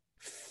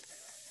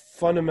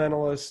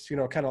fundamentalist,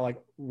 kind of like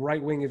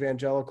right-wing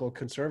evangelical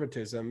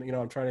conservatism.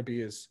 I'm trying to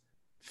be as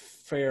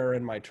fair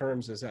in my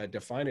terms as I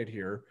define it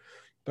here.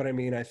 But I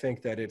mean, I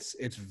think that it's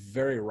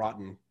very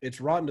rotten.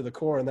 It's rotten to the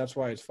core, and that's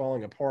why it's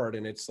falling apart.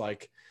 And it's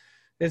like,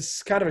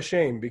 it's kind of a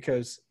shame,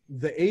 because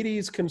the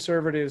 80s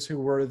conservatives who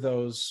were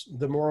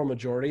the moral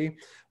majority,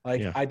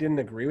 I didn't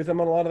agree with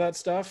them on a lot of that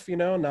stuff,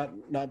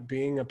 not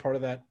being a part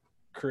of that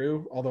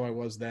crew, although I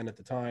was then at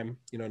the time,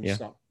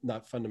 just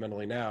not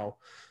fundamentally now.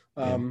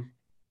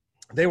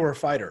 They were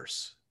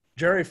fighters.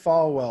 Jerry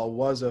Falwell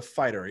was a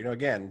fighter,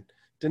 again,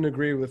 didn't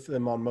agree with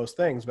them on most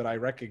things, but I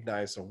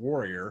recognize a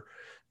warrior.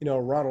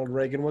 Ronald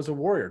Reagan was a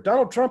warrior.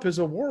 Donald Trump is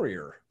a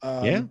warrior.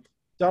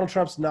 Donald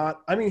Trump's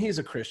not, I mean, he's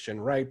a Christian,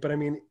 right? But I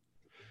mean,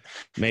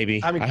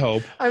 maybe, I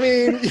hope. I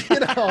mean,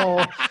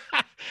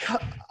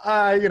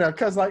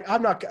 because like,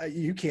 I'm not,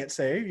 you can't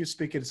say, you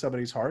speak into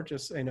somebody's heart,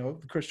 just, the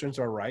Christians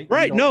are right.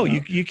 Right. No,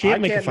 you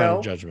can't make a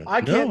final judgment.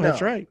 I can't know.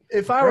 That's right.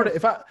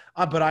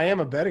 But I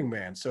am a betting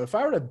man. So if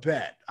I were to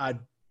bet, I'd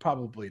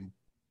probably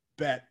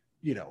bet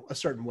a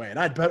certain way. And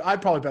I'd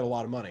probably bet a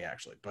lot of money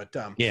actually, but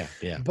Yeah.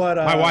 but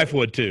My wife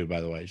would too,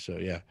 by the way. So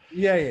yeah.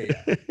 Yeah.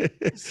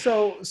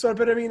 So,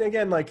 but I mean,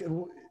 again, like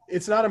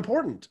it's not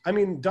important. I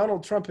mean,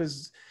 Donald Trump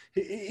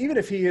even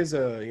if he is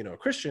a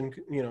Christian,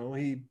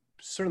 he's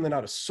certainly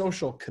not a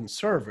social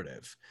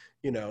conservative,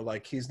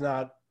 like he's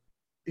not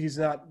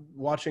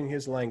watching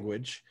his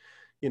language,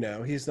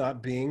 he's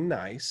not being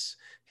nice.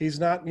 He's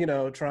not,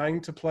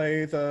 trying to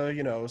play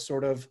the,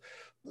 sort of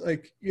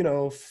like,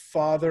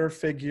 father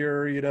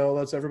figure,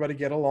 let's everybody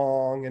get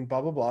along and blah,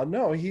 blah, blah.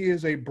 No, he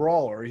is a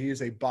brawler. He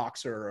is a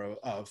boxer,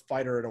 a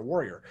fighter, and a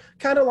warrior.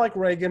 Kind of like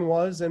Reagan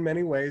was in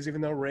many ways,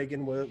 even though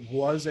Reagan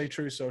was a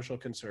true social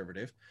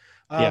conservative.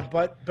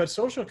 But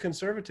social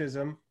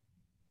conservatism,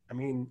 I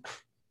mean,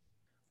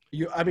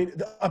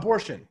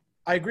 abortion.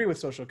 I agree with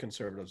social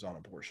conservatives on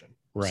abortion.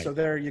 Right. So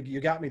there, you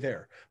got me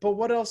there. But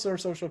what else are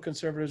social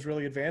conservatives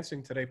really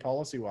advancing today,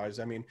 policy-wise?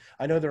 I mean,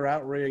 I know they're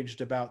outraged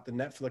about the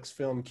Netflix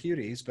film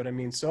Cuties, but I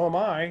mean, so am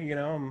I.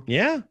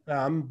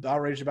 I'm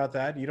outraged about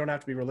that. You don't have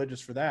to be religious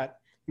for that.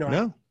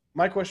 No.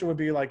 My question would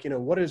be like,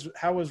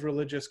 how is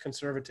religious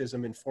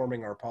conservatism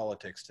informing our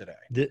politics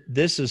today?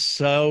 This is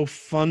so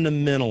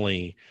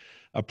fundamentally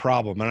a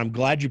problem, and I'm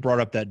glad you brought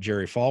up that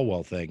Jerry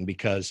Falwell thing,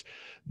 because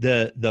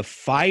the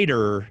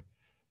fighter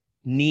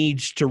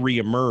needs to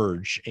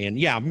reemerge. And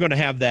yeah, I'm going to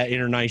have that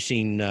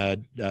internecine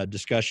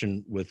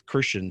discussion with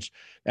Christians,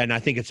 and I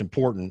think it's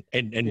important.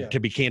 And to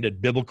be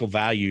candid, biblical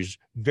values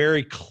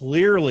very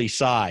clearly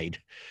side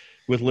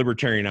with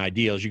libertarian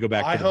ideals. You go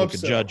back to the book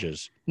of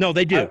Judges. No,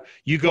 they do.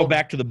 You go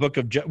back to the book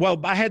of Well,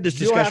 I had this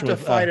discussion. You'll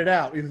have to fight it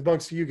out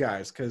amongst you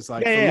guys, because for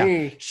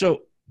me.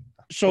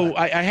 So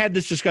I had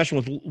this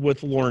discussion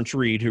with Lawrence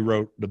Reed, who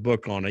wrote the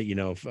book on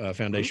it,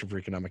 Foundation for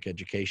Economic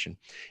Education.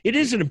 It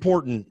is an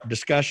important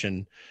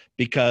discussion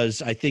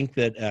because I think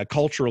that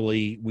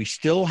culturally we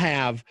still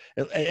have,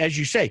 as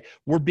you say,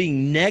 we're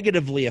being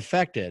negatively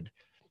affected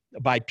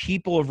by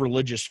people of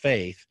religious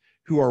faith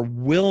who are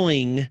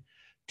willing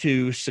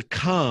to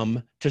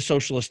succumb to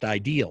socialist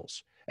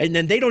ideals. And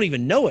then they don't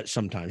even know it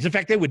sometimes. In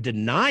fact, they would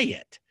deny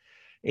it.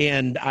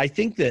 And I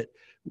think that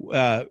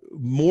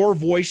more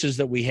voices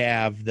that we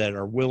have that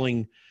are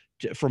willing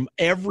to, from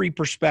every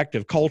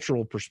perspective,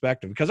 cultural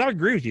perspective, because I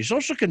agree with you,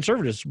 social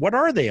conservatives, what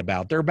are they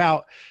about? They're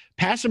about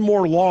passing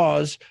more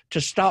laws to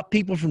stop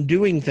people from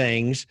doing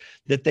things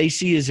that they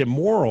see as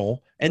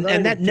immoral, and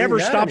that never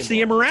stops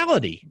the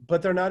immorality.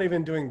 But they're not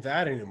even doing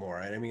that anymore.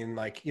 I mean,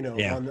 like,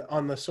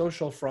 on the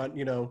social front,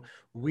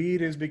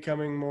 weed is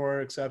becoming more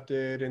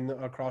accepted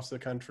across the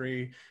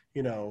country.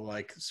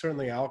 Like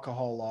certainly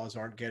alcohol laws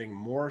aren't getting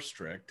more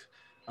strict.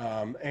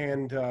 Other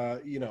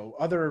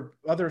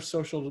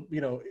social,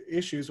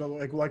 issues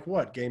like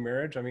what, gay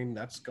marriage? I mean,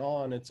 that's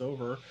gone. It's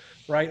over.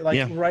 Right.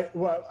 Right.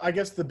 Well, I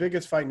guess the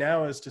biggest fight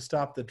now is to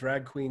stop the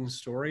drag queen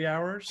story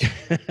hours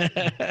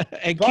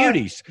and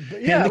Cuties.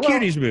 And the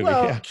Cuties movie.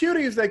 Well,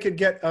 Cuties, they could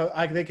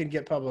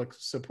get public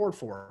support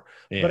for,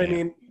 but I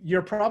mean,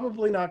 you're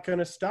probably not going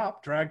to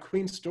stop drag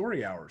queen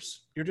story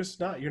hours. You're just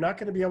not. You're not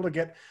going to be able to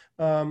get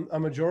a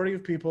majority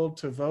of people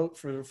to vote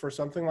for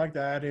something like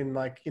that in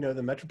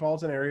the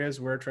metropolitan areas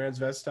where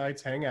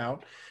transvestites hang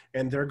out,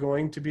 and they're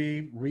going to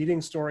be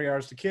reading story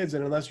hours to kids.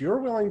 And unless you're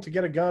willing to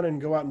get a gun and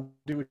go out and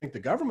do what you think the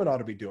government ought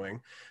to be doing,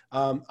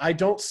 I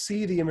don't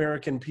see the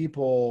American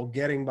people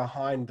getting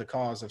behind the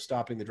cause of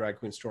stopping the drag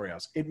queen story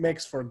hours. It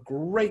makes for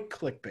great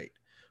clickbait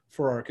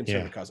for our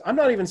conservative cause. I'm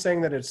not even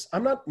saying that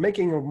I'm not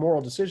making a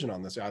moral decision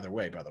on this either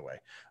way, by the way.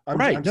 I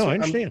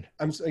understand.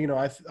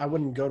 I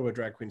wouldn't go to a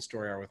drag queen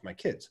story hour with my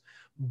kids,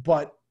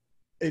 but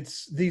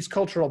it's these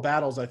cultural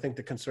battles I think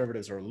the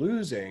conservatives are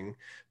losing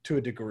to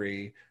a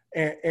degree,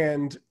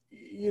 and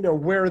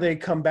where they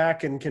come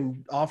back and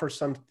can offer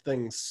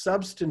something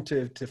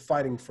substantive to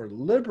fighting for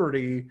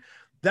liberty.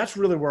 That's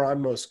really where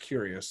I'm most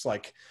curious.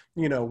 Like,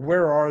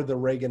 where are the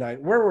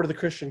where were the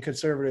Christian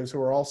conservatives who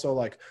are also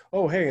like,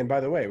 oh, hey, and by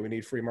the way, we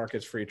need free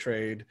markets, free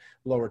trade,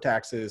 lower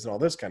taxes, and all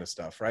this kind of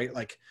stuff, right?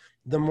 Like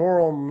the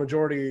moral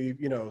majority,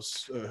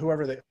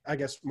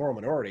 moral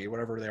minority,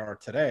 whatever they are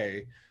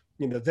today,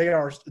 they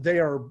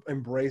are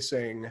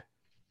embracing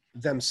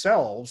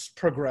themselves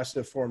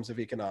progressive forms of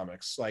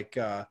economics, like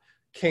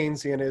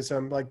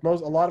Keynesianism. Like a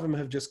lot of them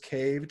have just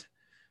caved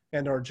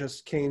and are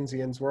just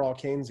Keynesians. We're all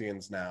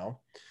Keynesians now.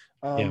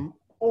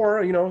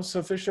 Or,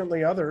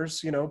 sufficiently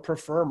others,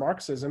 prefer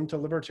Marxism to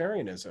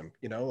libertarianism.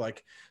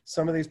 Like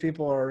some of these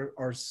people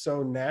are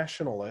so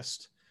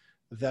nationalist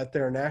that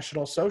they're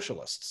national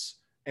socialists.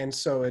 And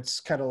so it's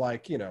kind of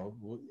like,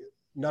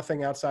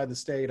 nothing outside the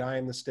state, I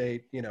am the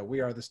state, we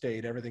are the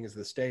state, everything is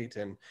the state.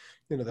 And,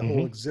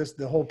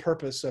 the whole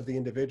purpose of the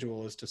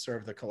individual is to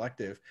serve the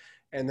collective.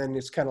 And then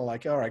it's kind of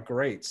like, all right,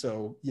 great.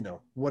 So,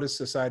 what is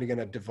society going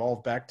to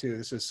devolve back to?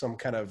 This is some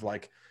kind of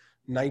like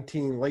late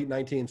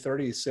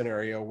 1930s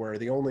scenario where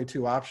the only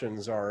two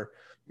options are,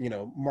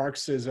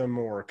 Marxism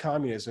or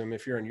communism.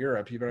 If you're in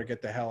Europe, you better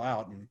get the hell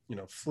out and,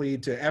 flee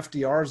to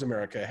FDR's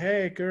America.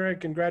 Hey, great,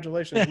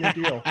 congratulations, new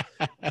deal.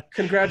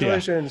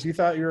 Congratulations, you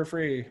thought you were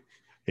free.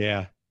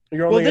 Yeah.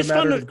 You're Well, only a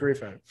matter of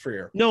grief for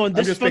you. no, and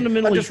this I'm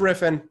just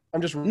riffing.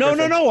 I'm just no,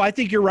 riffing. no. I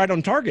think you're right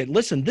on target.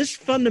 Listen, this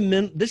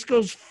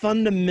goes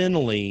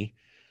fundamentally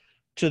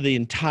to the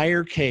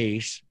entire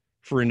case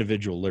for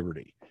individual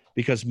liberty,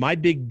 because my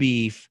big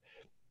beef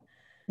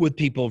with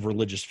people of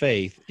religious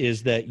faith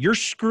is that you're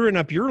screwing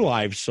up your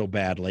lives so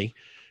badly.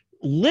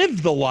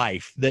 Live the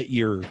life that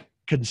you're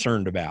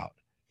concerned about.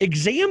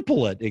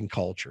 Example it in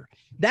culture.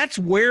 That's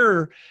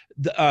where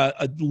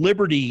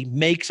liberty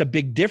makes a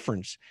big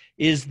difference,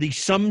 is the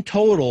sum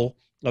total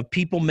of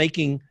people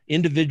making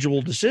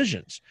individual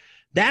decisions.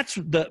 That's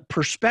the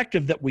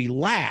perspective that we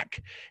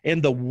lack.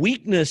 And the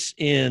weakness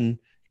in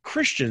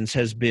Christians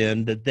has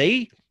been that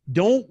they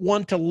don't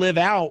want to live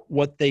out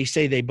what they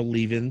say they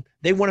believe in.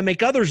 They want to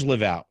make others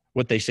live out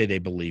what they say they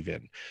believe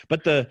in.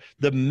 But the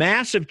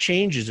massive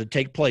changes that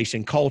take place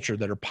in culture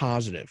that are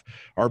positive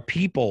are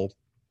people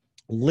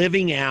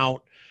living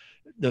out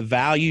the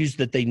values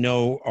that they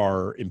know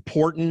are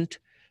important,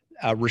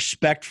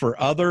 respect for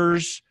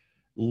others,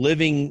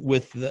 living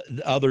with the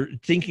other,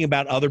 thinking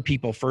about other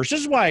people first. This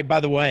is why, by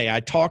the way, I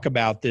talk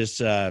about this.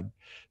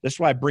 That's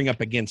why I bring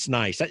up against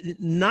nice.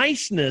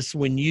 Niceness,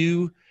 when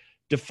you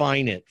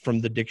define it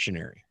from the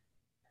dictionary,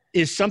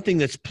 is something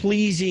that's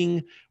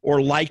pleasing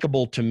or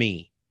likable to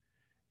me.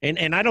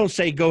 And I don't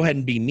say go ahead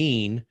and be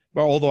mean,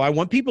 although I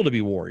want people to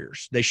be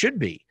warriors. They should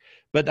be.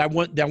 But I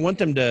want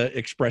them to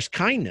express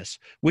kindness,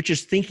 which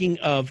is thinking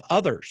of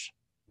others,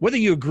 whether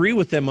you agree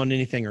with them on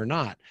anything or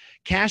not,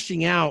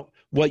 casting out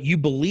what you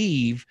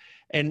believe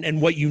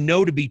and what you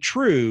know to be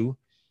true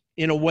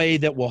in a way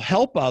that will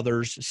help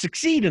others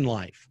succeed in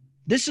life.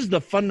 This is the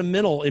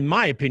fundamental, in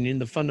my opinion,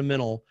 the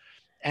fundamental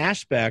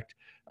aspect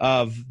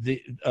of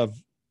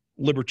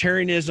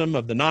libertarianism,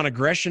 of the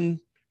non-aggression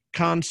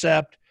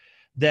concept,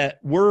 that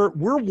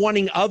we're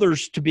wanting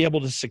others to be able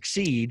to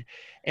succeed,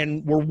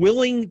 and we're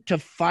willing to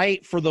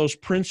fight for those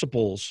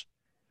principles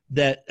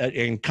that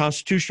and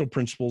constitutional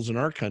principles in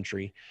our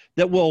country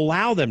that will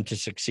allow them to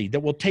succeed,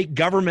 that will take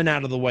government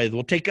out of the way, that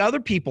will take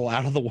other people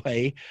out of the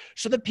way,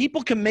 so that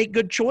people can make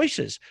good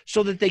choices,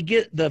 so that they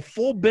get the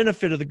full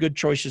benefit of the good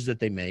choices that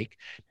they make,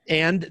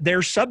 and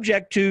they're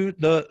subject to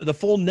the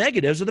full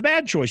negatives of the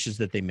bad choices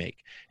that they make.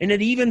 And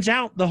it evens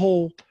out the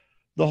whole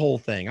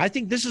thing. I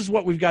think this is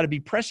what we've got to be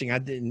pressing.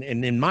 And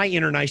in my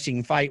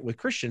internecine fight with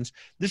Christians,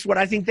 this is what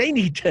I think they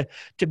need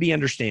to be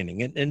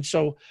understanding. And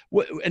so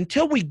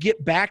until we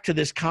get back to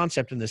this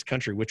concept in this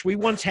country, which we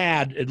once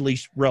had at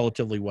least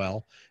relatively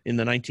well in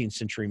the 19th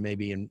century,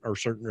 maybe, or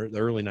the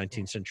early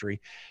 19th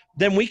century,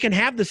 then we can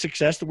have the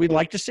success that we'd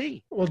like to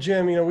see. Well,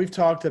 Jim, we've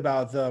talked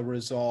about the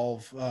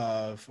resolve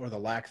or the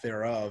lack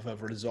thereof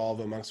of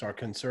resolve amongst our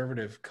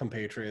conservative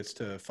compatriots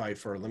to fight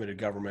for a limited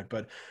government.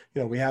 But,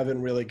 we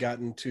haven't really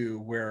gotten to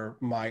where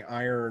my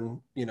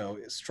iron,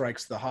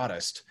 strikes the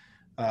hottest,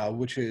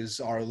 which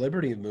is our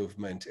liberty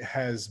movement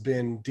has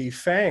been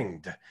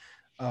defanged.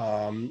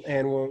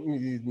 And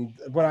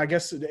when I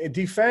guess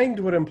defanged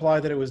would imply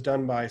that it was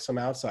done by some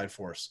outside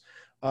force.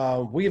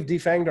 We have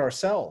defanged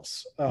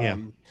ourselves.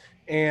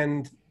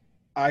 And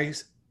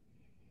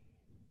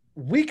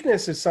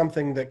weakness is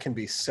something that can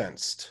be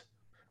sensed.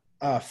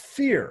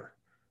 Fear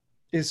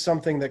is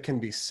something that can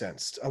be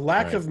sensed. A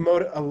lack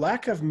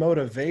of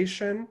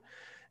motivation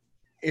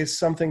is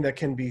something that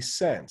can be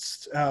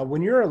sensed.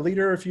 When you're a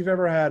leader, if you've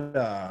ever had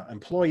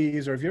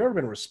employees, or if you've ever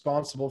been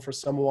responsible for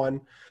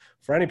someone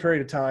for any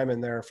period of time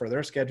for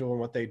their schedule and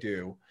what they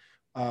do,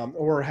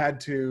 or had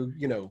to,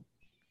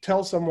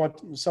 tell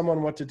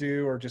someone what to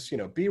do, or just,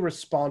 be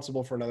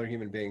responsible for another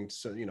human being.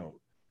 So,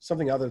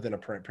 something other than a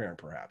parent,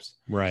 perhaps.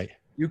 Right.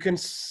 You can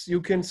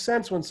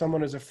sense when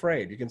someone is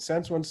afraid. You can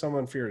sense when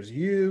someone fears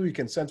you. You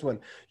can sense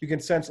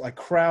like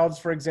crowds,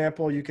 for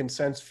example. You can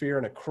sense fear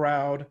in a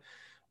crowd.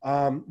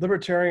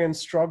 Libertarians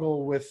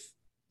struggle with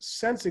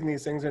sensing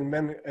these things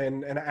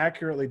and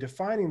accurately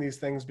defining these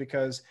things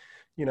because,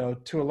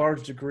 to a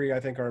large degree, I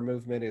think our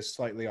movement is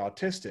slightly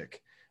autistic,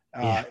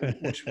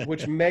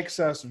 which makes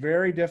us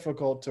very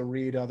difficult to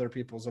read other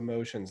people's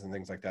emotions and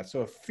things like that.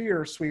 So if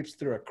fear sweeps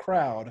through a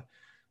crowd,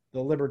 the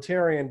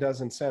libertarian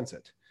doesn't sense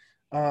it.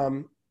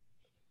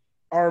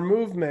 Our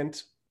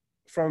movement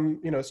from,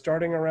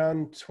 starting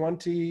around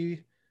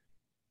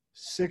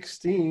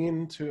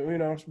 2016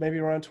 to, maybe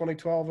around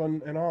 2012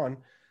 and on,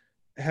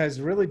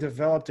 has really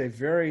developed a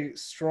very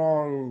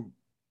strong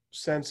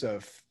sense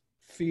of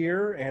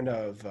fear and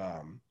of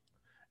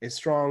a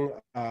strong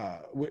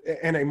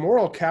and a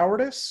moral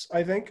cowardice,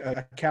 I think,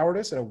 a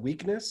cowardice and a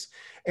weakness,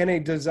 and a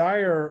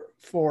desire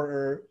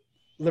for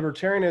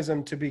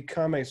libertarianism to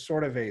become a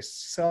sort of a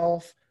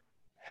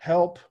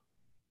self-help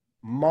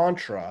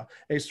mantra,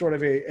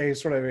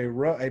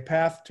 a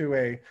path to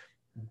a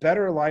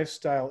better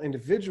lifestyle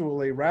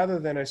individually, rather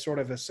than a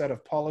set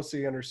of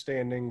policy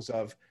understandings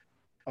of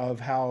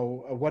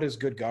what is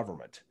good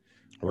government.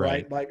 Right.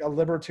 right? Like a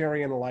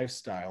libertarian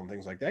lifestyle and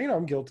things like that.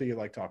 I'm guilty of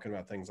like talking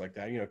about things like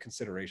that,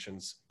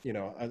 considerations,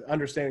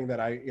 understanding that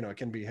I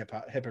can be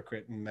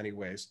hypocrite in many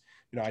ways.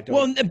 I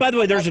Well, don't, and by the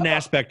way, there's an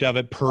aspect of it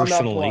I'm not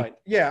personally, blind.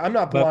 Yeah, I'm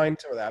not but blind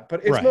to that,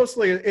 but right,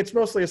 it's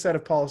mostly a set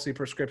of policy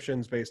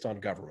prescriptions based on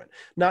government,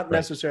 not right,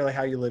 necessarily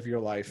how you live your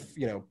life,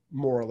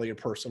 morally or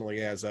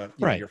personally as a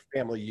right. your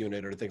family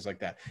unit or things like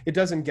that. It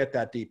doesn't get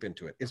that deep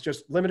into it. It's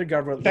just limited In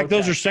government, low fact,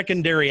 those are tax.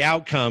 secondary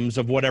outcomes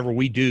of whatever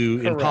we do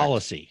in Correct.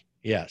 policy.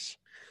 Yes.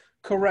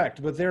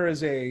 Correct, but there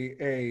is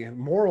a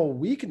moral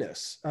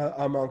weakness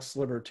amongst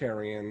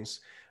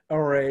libertarians,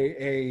 or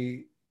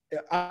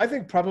I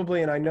think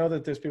probably, and I know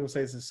that there's people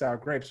say this is sour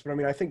grapes, but I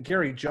mean I think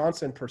Gary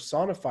Johnson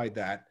personified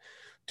that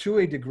to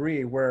a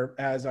degree.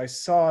 Whereas I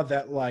saw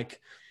that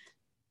like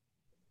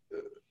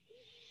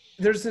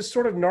there's this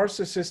sort of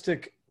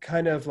narcissistic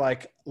kind of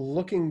like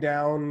looking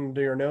down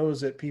your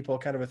nose at people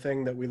kind of a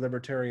thing that we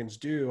libertarians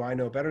do. I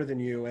know better than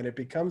you, and it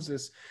becomes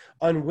this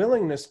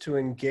unwillingness to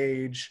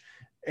engage.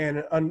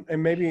 And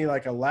maybe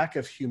like a lack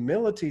of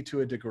humility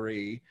to a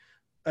degree,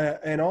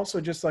 and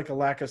also just like a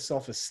lack of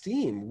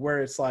self-esteem,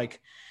 where it's like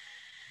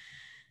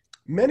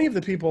many of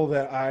the people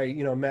that I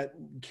met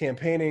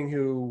campaigning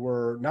who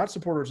were not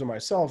supporters of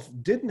myself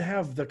didn't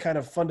have the kind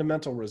of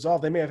fundamental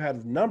resolve. They may have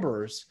had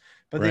numbers,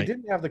 but they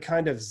didn't have the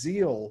kind of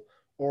zeal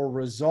or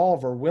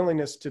resolve or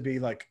willingness to be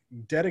like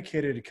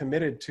dedicated and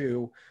committed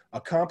to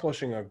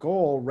accomplishing a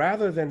goal,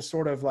 rather than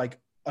sort of like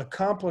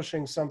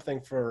accomplishing something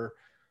for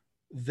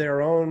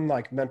their own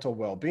like mental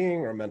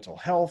well-being or mental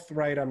health,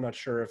 right? I'm not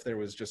sure if there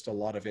was just a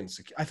lot of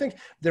insecurity. I think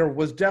there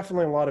was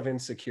definitely a lot of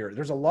insecurity.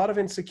 There's a lot of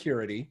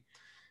insecurity.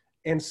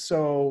 And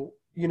so,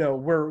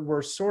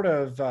 we're sort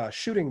of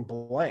shooting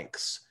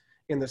blanks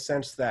in the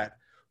sense that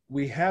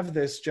we have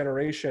this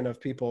generation of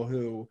people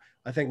who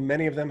I think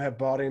many of them have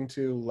bought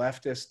into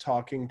leftist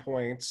talking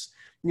points,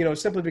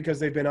 simply because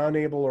they've been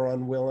unable or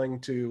unwilling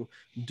to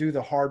do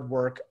the hard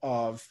work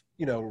of,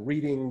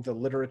 reading the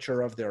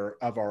literature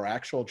of our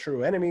actual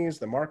true enemies,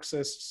 the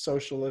Marxists,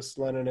 socialists,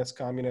 Leninists,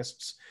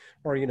 communists,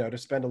 or, to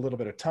spend a little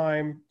bit of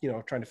time,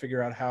 trying to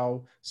figure out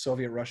how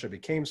Soviet Russia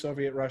became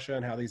Soviet Russia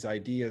and how these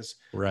ideas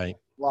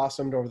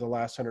blossomed over the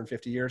last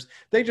 150 years.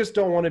 They just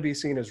don't want to be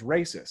seen as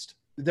racist.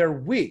 They're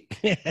weak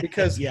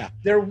because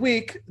they're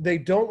weak. They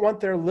don't want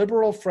their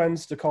liberal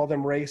friends to call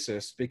them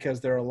racist,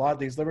 because there are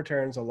these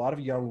libertarians, a lot of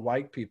young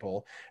white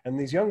people, and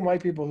these young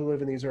white people who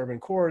live in these urban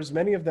cores,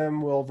 many of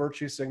them will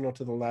virtue signal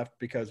to the left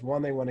because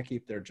 1, they want to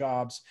keep their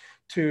jobs,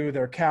 2,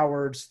 they're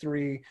cowards,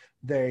 3,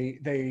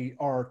 they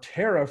are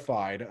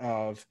terrified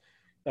of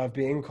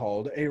being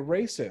called a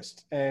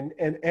racist, and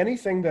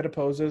anything that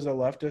opposes a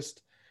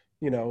leftist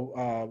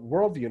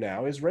worldview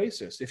now is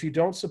racist. If you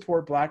don't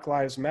support Black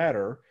Lives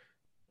Matter,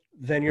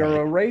 then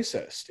you're a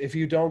racist. If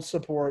you don't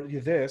support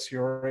this,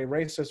 you're a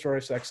racist or a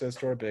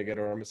sexist or a bigot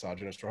or a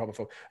misogynist or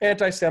homophobe,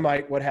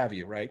 anti-Semite, what have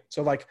you, right?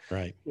 So like,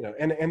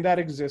 and that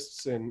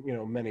exists in,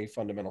 many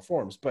fundamental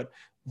forms. But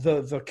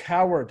the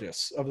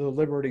cowardice of the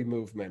liberty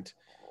movement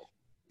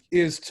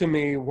is, to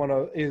me,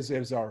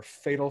 is our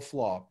fatal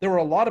flaw. There were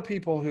a lot of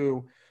people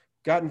who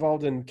got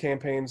involved in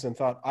campaigns and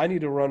thought, I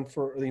need to run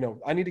for,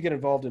 I need to get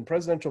involved in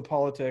presidential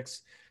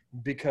politics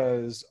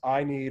because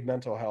I need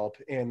mental help,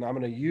 and I'm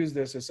going to use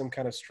this as some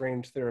kind of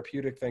strange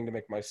therapeutic thing to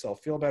make myself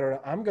feel better.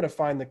 I'm going to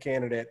find the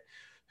candidate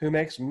who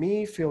makes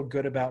me feel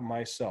good about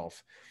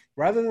myself,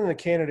 rather than the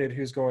candidate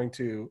who's going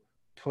to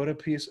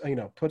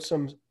put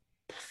some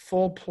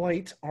full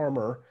plate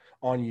armor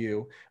on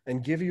you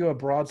and give you a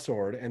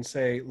broadsword and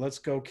say, let's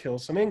go kill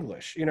some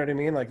English. You know what I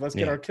mean? Like, let's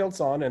get our kilts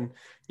on and,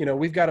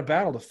 we've got a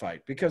battle to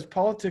fight, because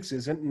politics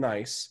isn't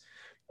nice.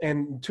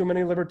 And too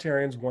many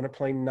libertarians want to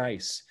play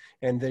nice,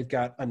 and they've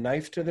got a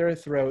knife to their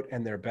throat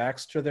and their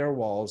backs to their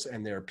walls,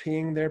 and they're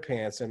peeing their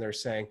pants, and they're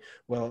saying,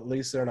 well, at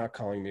least they're not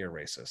calling me a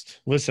racist.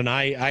 Listen,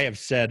 I have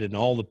said in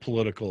all the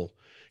political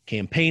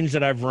campaigns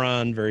that I've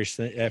run, various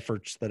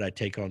efforts that I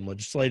take on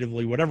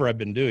legislatively, whatever I've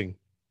been doing,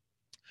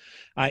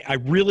 I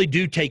really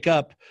do take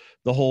up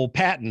the whole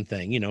Patton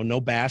thing. No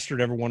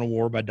bastard ever won a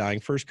war by dying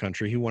for his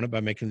country. He won it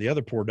by making the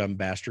other poor dumb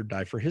bastard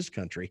die for his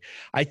country.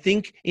 I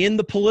think in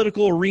the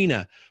political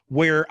arena,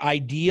 where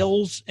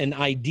ideals and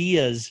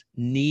ideas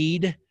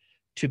need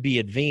to be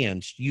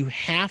advanced, you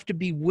have to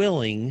be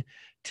willing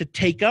to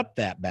take up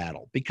that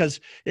battle, because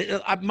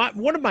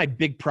one of my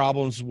big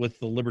problems with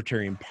the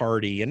Libertarian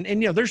Party, and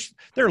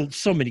there are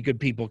so many good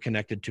people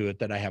connected to it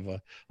that I have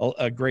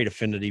a great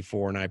affinity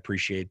for, and I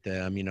appreciate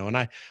them, and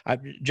I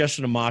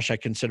Justin Amash I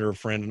consider a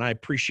friend, and I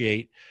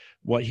appreciate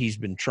what he's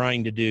been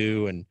trying to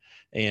do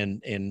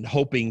and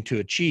hoping to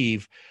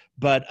achieve,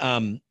 but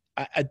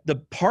the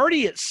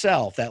party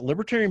itself, that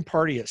Libertarian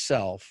Party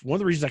itself, one of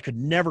the reasons I could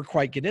never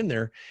quite get in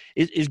there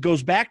is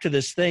goes back to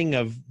this thing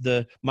of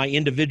my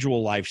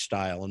individual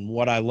lifestyle and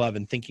what I love,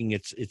 and thinking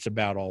it's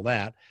about all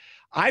that.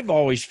 I've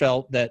always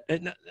felt that,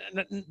 and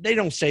they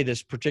don't say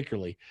this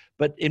particularly,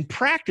 but in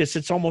practice,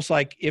 it's almost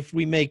like if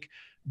we make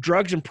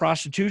drugs and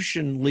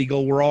prostitution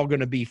legal, we're all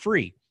going to be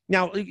free.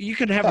 Now, you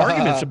can have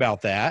arguments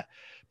about that,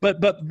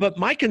 but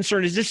my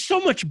concern is it's so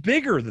much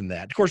bigger than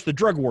that. Of course, the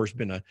drug war has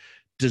been a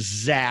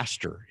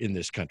disaster in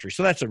this country.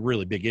 So that's a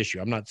really big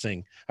issue. I'm not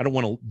saying, I don't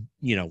want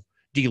to,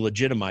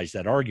 delegitimize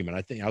that argument.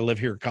 I think I live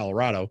here in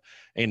Colorado,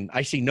 and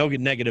I see no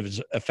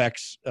negative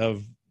effects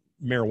of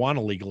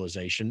marijuana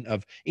legalization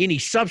of any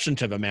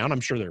substantive amount. I'm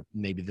sure there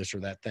may be this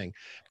or that thing,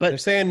 but they're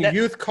saying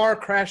youth car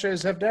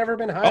crashes have never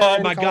been higher. Oh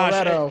in my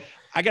Colorado. gosh.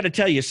 I got to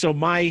tell you, so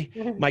my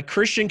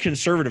Christian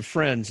conservative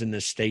friends in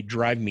this state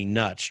drive me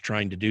nuts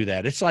trying to do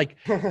that. It's like,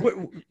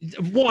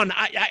 one,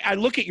 I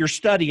look at your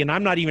study and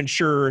I'm not even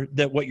sure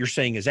that what you're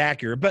saying is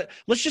accurate, but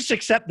let's just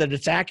accept that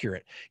it's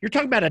accurate. You're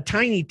talking about a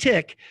tiny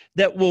tick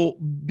that will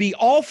be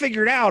all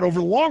figured out over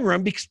the long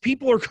run because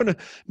people are going to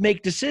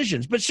make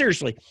decisions. But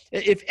seriously,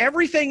 if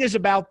everything is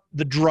about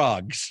the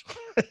drugs,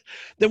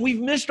 then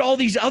we've missed all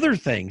these other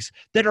things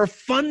that are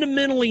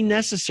fundamentally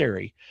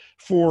necessary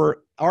for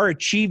our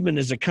achievement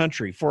as a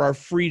country, for our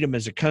freedom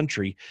as a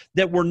country,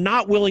 that we're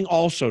not willing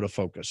also to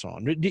focus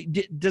on.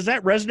 Does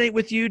that resonate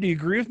with you? Do you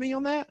agree with me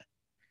on that?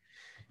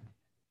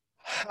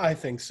 I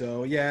think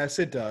so. Yes,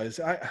 it does.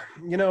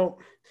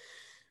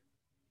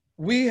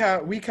 We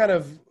kind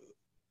of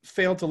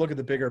fail to look at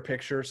the bigger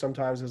picture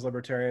sometimes as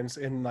libertarians,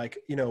 and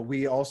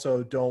we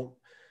also don't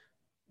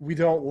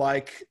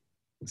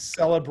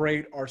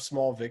celebrate our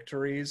small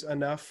victories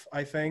enough,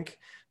 I think,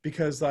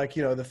 because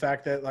the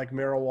fact that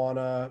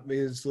marijuana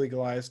is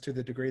legalized to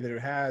the degree that it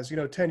has,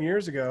 10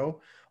 years ago,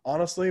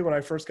 honestly, when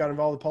I first got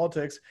involved in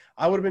politics,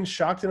 I would have been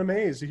shocked and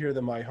amazed to hear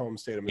that my home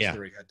state of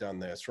Missouri had done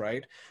this.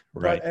 Right.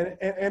 But,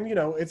 and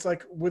it's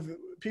like with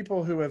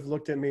people who have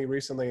looked at me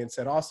recently and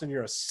said, Austin,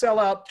 you're a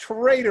sellout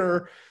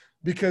traitor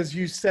because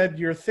you said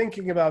you're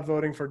thinking about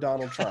voting for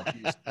Donald Trump.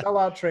 You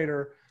sellout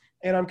traitor.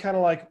 And I'm kind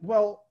of like,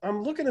 well,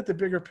 I'm looking at the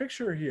bigger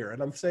picture here.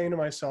 And I'm saying to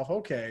myself,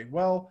 okay,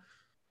 well,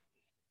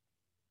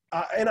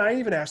 and I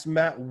even asked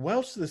Matt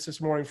Welch this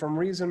morning from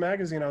Reason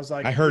Magazine. I was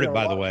like, I heard it,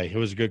 by the way. It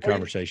was a good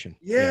conversation.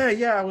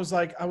 Yeah. I was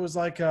like,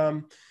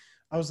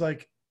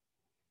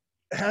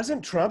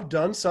 hasn't Trump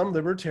done some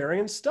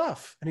libertarian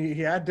stuff? And he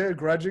had to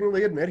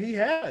grudgingly admit he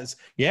has.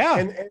 Yeah.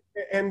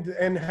 And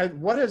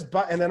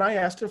then I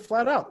asked him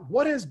flat out,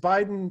 what has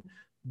Biden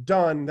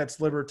done that's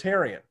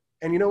libertarian?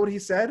 And you know what he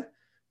said?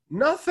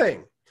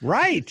 Nothing.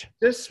 Right.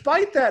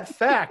 Despite that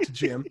fact,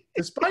 Jim,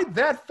 he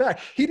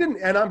didn't,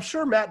 and I'm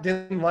sure Matt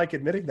didn't like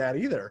admitting that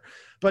either,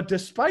 but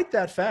despite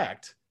that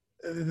fact,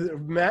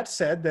 Matt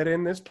said that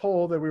in this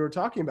poll that we were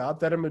talking about,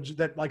 that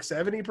like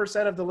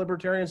 70% of the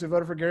libertarians who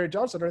voted for Gary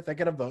Johnson are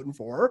thinking of voting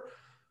for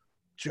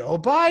Joe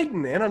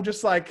Biden. And I'm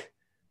just like,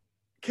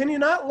 can you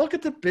not look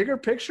at the bigger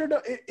picture?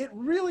 No, it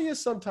really is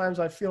sometimes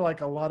I feel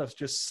like a lot of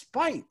just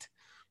spite.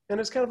 And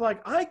it's kind of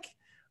like,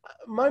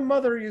 my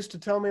mother used to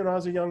tell me when I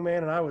was a young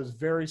man, and I was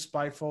very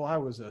spiteful. I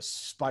was a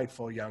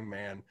spiteful young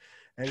man.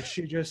 And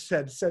she just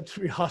said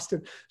to me,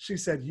 Austin, she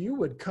said, you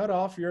would cut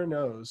off your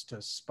nose to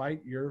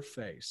spite your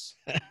face.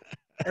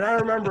 And I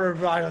remember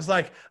I was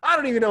like, I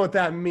don't even know what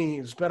that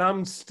means, but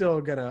I'm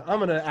going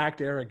to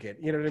act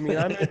arrogant. You know what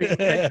I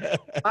mean?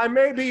 I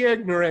may be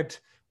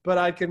ignorant, but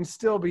I can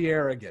still be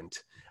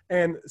arrogant.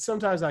 And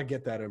sometimes I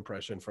get that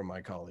impression from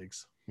my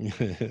colleagues.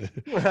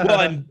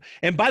 Well,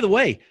 and by the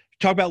way,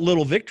 talk about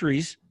little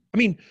victories. I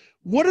mean,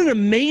 what an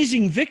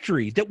amazing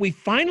victory that we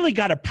finally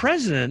got a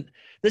president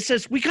that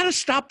says we got to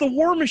stop the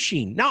war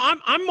machine. Now,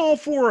 I'm all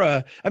for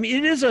it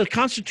is a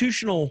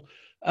constitutional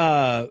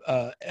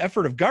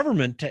effort of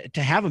government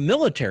to have a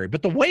military,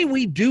 but the way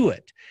we do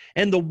it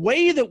and the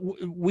way that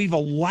we've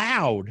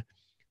allowed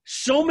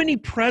so many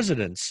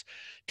presidents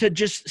to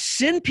just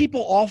send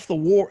people off to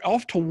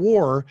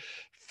war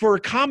for a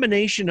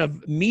combination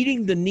of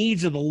meeting the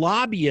needs of the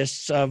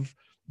lobbyists of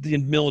the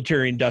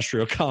military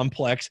industrial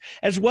complex,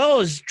 as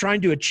well as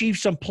trying to achieve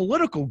some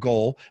political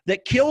goal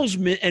that kills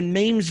and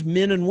maims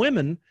men and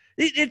women.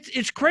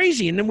 It's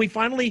crazy. And then we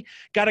finally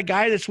got a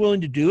guy that's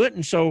willing to do it.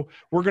 And so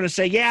we're going to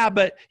say, yeah,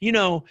 but he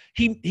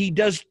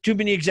does too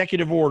many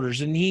executive orders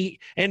and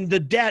the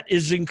debt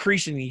is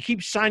increasing. He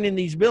keeps signing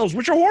these bills,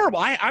 which are horrible.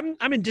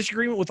 I'm in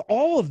disagreement with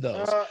all of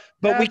those,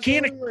 but absolutely. We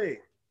can't.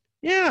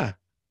 Yeah.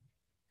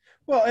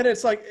 Well, and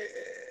it's like,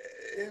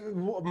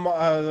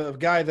 a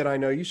guy that I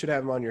know, you should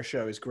have him on your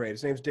show. He's great.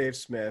 His name's Dave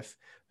Smith.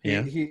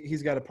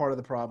 He's got a Part of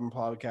the Problem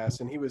podcast,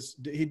 and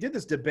he did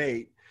this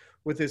debate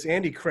with this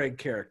Andy Craig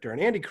character.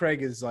 And Andy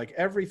Craig is like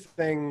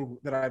everything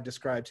that I've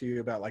described to you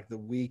about like the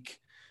weak,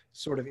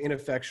 sort of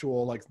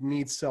ineffectual, like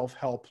needs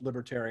self-help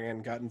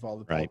libertarian, got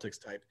involved in politics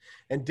type.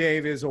 And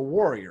Dave is a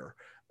warrior.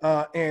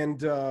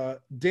 And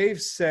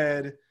Dave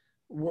said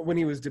when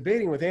he was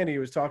debating with Andy, he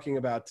was talking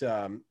about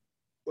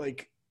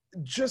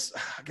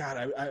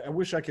God, I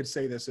wish I could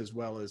say this as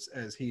well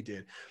as he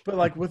did. But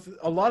like with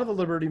a lot of the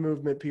liberty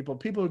movement people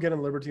who get in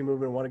the liberty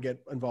movement and want to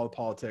get involved in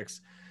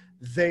politics,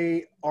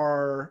 they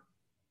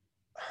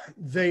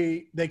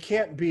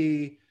can't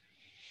be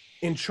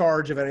in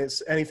charge of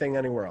anything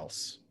anywhere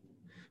else.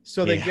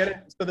 So they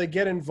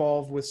get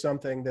involved with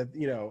something that,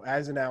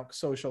 as an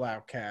social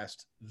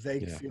outcast, they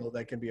feel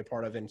they can be a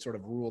part of and sort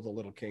of rule the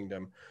little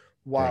kingdom.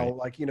 While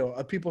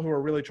people who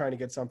are really trying to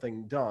get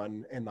something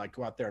done and like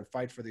go out there and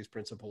fight for these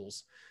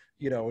principles,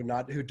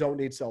 who don't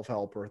need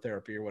self-help or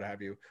therapy or what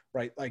have you,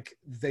 right? Like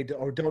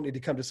or don't need to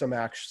come to some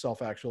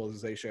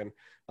self-actualization,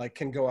 like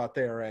can go out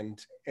there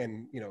and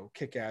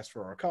kick ass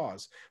for our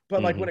cause.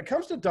 But like when it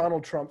comes to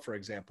Donald Trump, for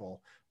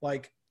example,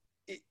 like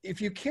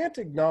if you can't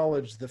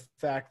acknowledge the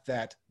fact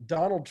that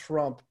Donald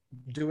Trump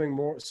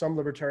doing some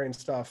libertarian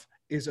stuff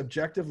is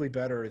objectively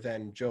better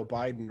than Joe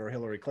Biden or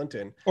Hillary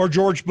Clinton or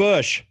George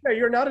Bush, yeah,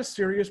 you're not a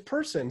serious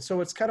person.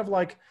 So it's kind of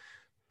like,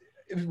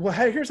 well,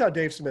 here's how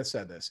Dave Smith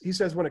said this. He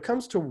says, when it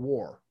comes to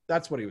war,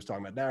 that's what he was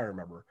talking about. Now I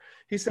remember.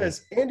 He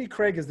says, Andy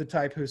Craig is the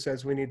type who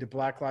says we need to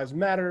Black Lives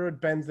Matter,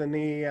 bends the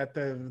knee at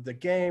the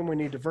game. We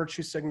need to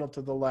virtue signal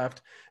to the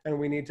left, and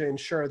we need to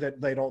ensure that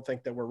they don't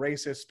think that we're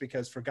racist,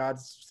 because for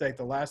God's sake,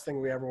 the last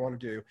thing we ever want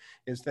to do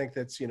is think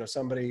that's,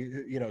 somebody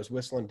who, is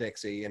whistling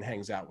Dixie and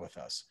hangs out with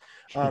us.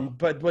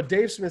 But what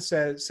Dave Smith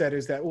said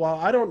is that, while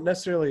I don't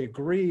necessarily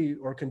agree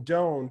or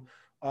condone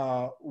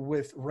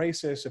with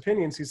racist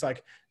opinions, he's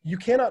like, you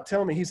cannot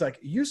tell me. He's like,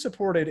 you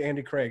supported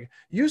Andy Craig.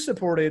 You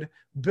supported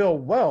Bill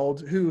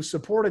Weld, who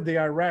supported the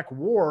Iraq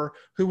war,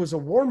 who was a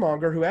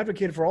warmonger, who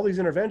advocated for all these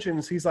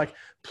interventions. He's like,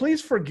 please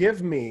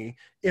forgive me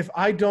if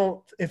I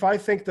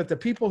think that the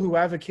people who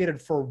advocated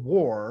for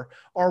war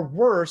are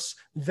worse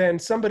than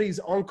somebody's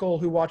uncle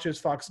who watches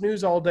Fox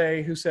News all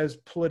day, who says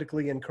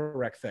politically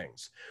incorrect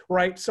things,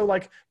 right? So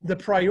like the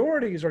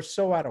priorities are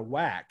so out of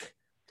whack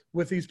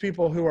with these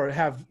people who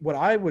have what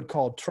I would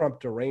call Trump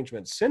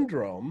derangement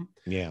syndrome.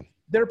 Yeah.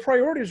 Their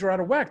priorities are out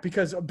of whack,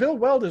 because Bill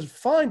Weld is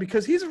fine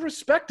because he's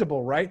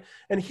respectable, right?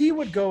 And he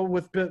would go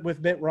with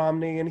Mitt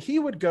Romney, and he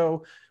would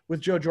go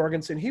with Joe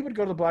Jorgensen. He would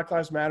go to the Black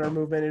Lives Matter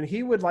movement, and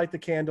he would light the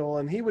candle,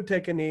 and he would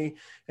take a knee,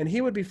 and he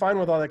would be fine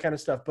with all that kind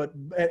of stuff. But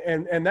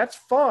and that's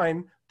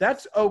fine.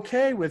 That's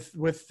okay with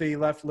the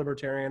left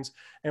libertarians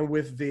and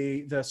with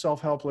the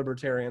self-help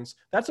libertarians.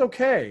 That's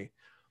okay.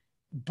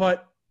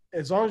 But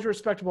as long as you're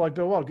respectable like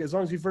Bill Weld, as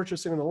long as you virtue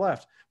signal on the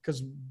left,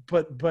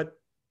 but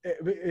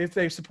if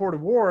they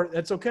supported war,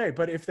 that's okay.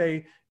 But if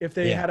they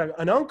had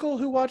an uncle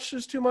who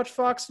watches too much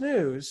Fox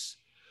News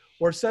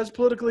or says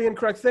politically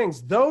incorrect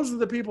things, those are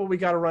the people we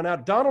got to run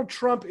out. Donald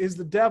Trump is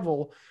the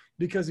devil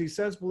because he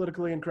says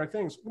politically incorrect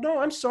things. No,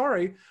 I'm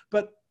sorry,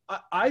 but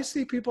I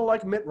see people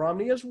like Mitt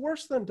Romney as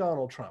worse than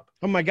Donald Trump.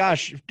 Oh my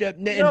gosh.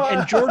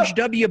 And George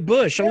W.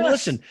 Bush. I mean, Yes.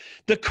 Listen,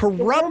 the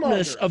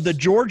corruptness of the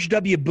George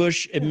W.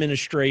 Bush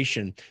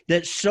administration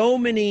that so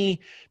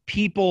many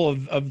people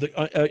of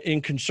the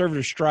in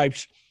conservative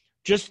stripes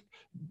just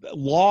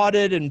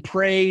lauded and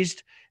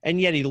praised, and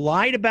yet he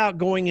lied about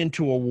going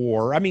into a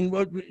war. I mean,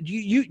 do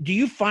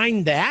you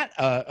find that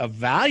a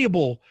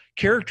valuable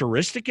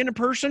characteristic in a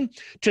person,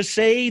 to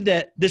say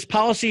that this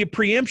policy of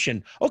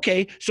preemption,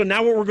 okay, so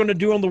now what we're going to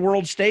do on the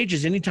world stage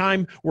is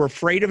anytime we're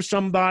afraid of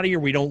somebody or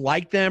we don't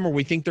like them or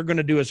we think they're going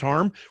to do us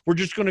harm, we're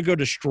just going to go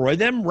destroy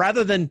them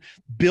rather than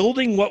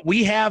building what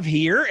we have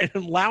here and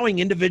allowing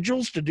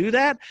individuals to do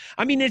that?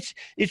 I mean, it's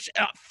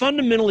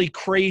fundamentally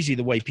crazy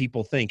the way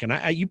people think.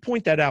 And you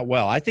point that out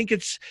well. I think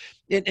it's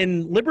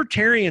in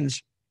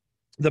libertarians,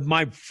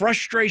 my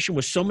frustration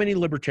with so many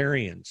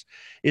libertarians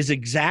is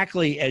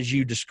exactly as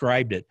you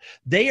described it.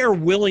 They are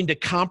willing to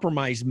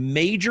compromise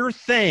major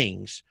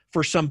things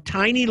for some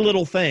tiny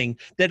little thing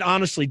that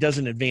honestly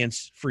doesn't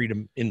advance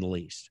freedom in the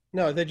least.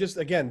 No, they just,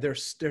 again,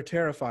 they're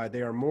terrified.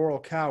 They are moral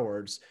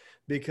cowards,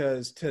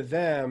 because to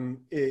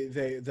them,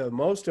 the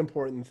most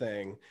important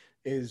thing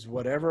is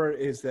whatever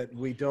is that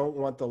we don't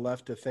want the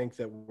left to think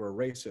that we're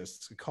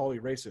racists, to call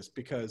you racist,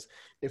 because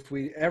if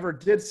we ever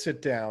did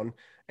sit down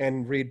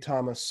and read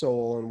Thomas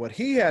Sowell and what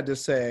he had to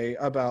say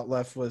about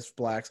leftist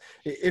blacks,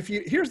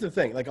 here's the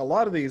thing, like a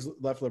lot of these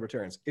left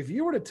libertarians, if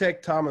you were to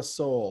take Thomas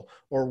Sowell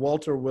or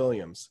Walter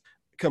Williams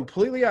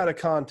completely out of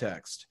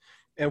context,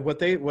 and what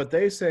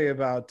they say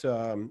about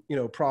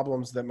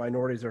problems that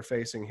minorities are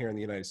facing here in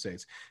the United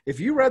States, if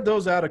you read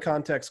those out of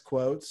context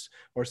quotes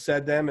or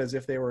said them as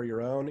if they were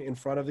your own in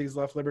front of these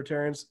left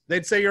libertarians,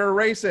 they'd say you're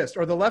a racist,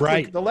 or the left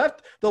right.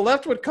 the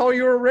left would call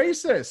you a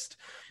racist.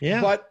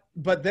 Yeah.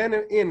 But then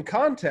in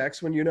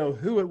context, when you know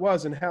who it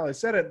was and how I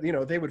said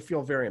it, they would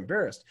feel very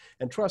embarrassed.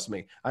 And trust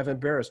me, I've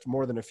embarrassed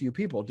more than a few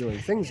people doing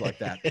things like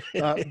that.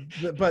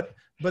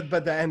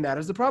 And that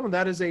is the problem.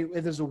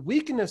 There's a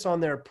weakness on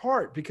their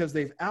part, because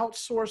they've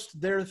outsourced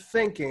their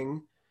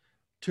thinking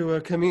to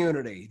a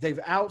community. They've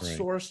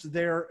outsourced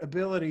their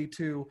ability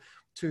to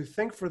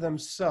think for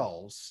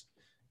themselves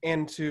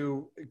and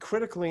to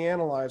critically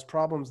analyze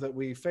problems that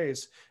we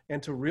face,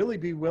 and to really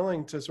be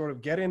willing to sort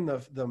of get in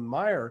the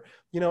mire.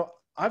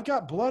 I've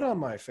got blood on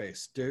my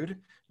face, dude.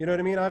 You know what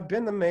I mean? I've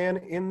been the man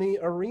in the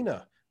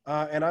arena,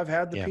 and I've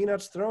had the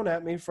peanuts thrown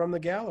at me from the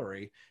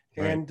gallery.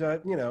 Right.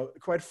 And,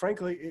 quite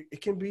frankly,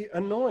 it can be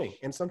annoying.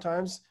 And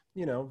sometimes,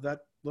 that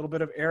little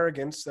bit of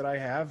arrogance that I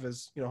have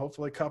is,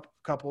 hopefully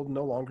coupled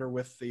no longer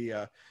with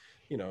the,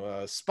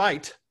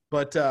 spite.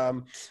 But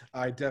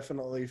I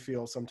definitely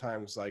feel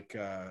sometimes like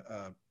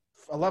a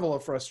level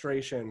of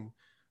frustration,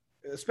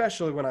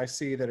 especially when I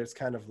see that it's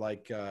kind of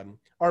like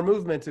our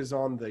movement is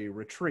on the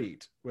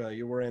retreat. Well,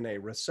 you were in a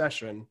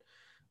recession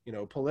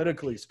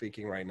politically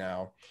speaking right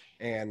now.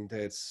 And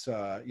it's,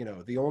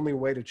 the only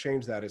way to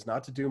change that is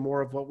not to do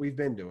more of what we've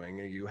been doing.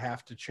 You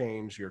have to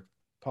change your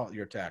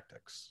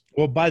tactics.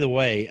 Well, by the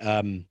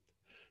way,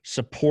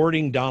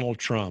 supporting Donald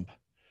Trump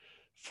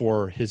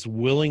for his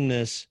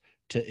willingness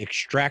to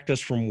extract us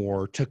from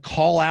war, to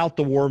call out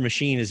the war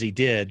machine as he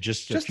did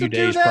just a few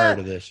days prior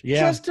to this.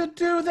 Yeah. Just to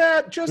do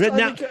that.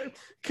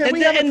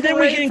 And then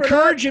we can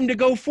encourage him to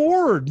go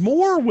forward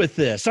more with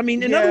this. I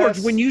mean, in other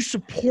words, when you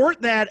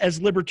support that as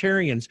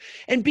libertarians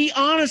and be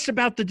honest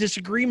about the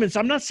disagreements,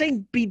 I'm not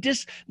saying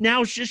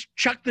now it's just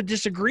chuck the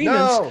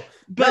disagreements,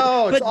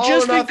 but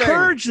just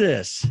encourage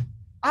this.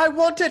 I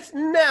want it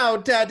now,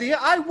 Daddy.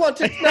 I want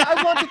it now.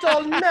 I want it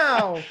all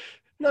now.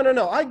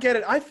 No. I get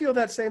it. I feel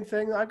that same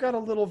thing. I've got a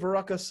little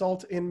Veruca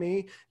salt in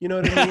me. You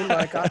know what I mean?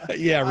 Like,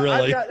 yeah,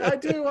 really. I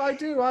do.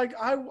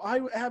 I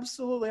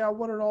absolutely. I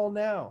want it all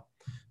now.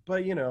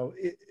 But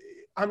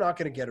I'm not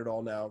going to get it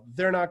all now.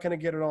 They're not going to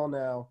get it all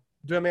now.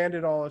 Demand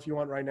it all if you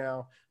want right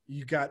now.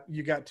 You got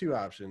two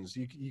options.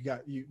 You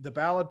got the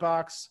ballot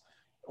box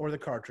or the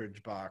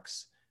cartridge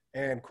box.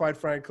 And quite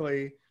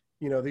frankly,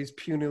 these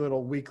puny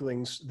little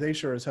weaklings, they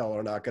sure as hell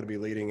are not going to be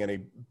leading any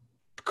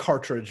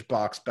cartridge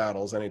box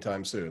battles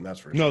anytime soon. That's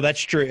for sure. No,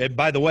 that's true. And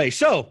by the way,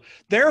 so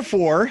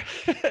therefore,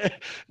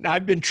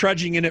 I've been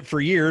trudging in it for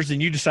years and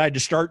you decided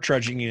to start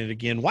trudging in it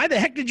again. Why the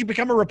heck did you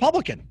become a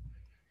Republican?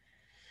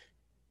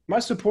 My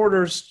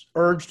supporters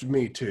urged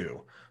me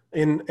to,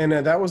 and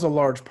that was a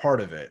large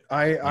part of it.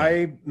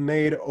 I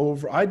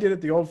did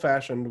it the old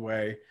fashioned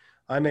way.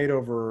 I made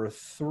over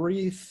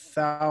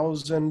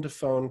 3,000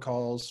 phone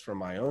calls from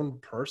my own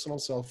personal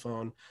cell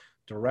phone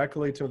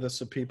directly to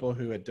the people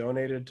who had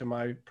donated to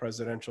my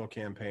presidential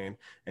campaign.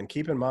 And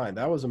keep in mind,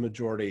 that was a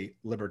majority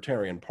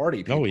Libertarian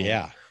Party people. Oh,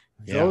 yeah.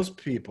 Those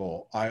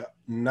people,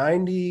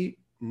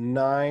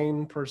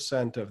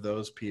 99% of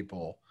those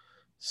people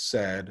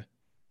said,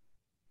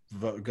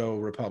 go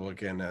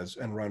Republican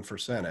and run for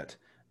Senate.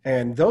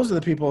 And those are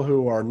the people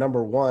who are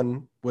number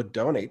one would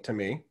donate to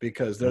me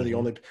because they're the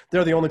only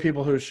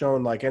people who've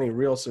shown like any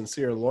real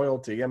sincere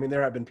loyalty. I mean,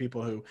 there have been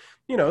people who,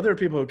 there are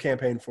people who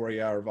campaign for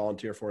you or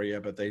volunteer for you,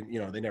 but they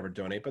never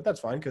donate, but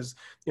that's fine. Cause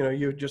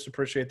you just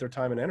appreciate their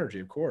time and energy,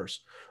 of course.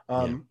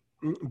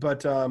 But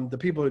the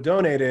people who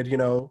donated,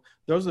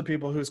 those are the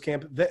people whose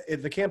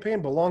the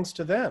campaign belongs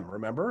to them.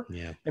 Remember?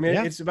 Yeah. I mean,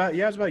 it's about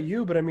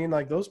you, but I mean,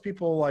 like those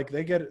people, like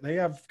they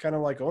have kind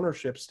of like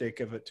ownership stake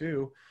of it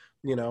too.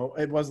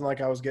 It wasn't like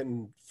I was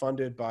getting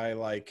funded by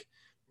like,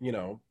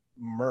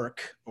 Merck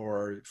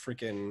or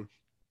freaking,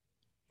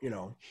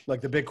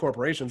 like the big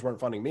corporations weren't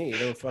funding me.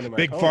 They were funding my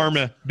big opponents.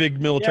 pharma, big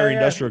military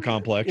industrial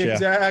complex.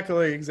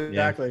 Exactly.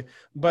 Yeah.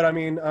 But I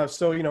mean,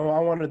 so, I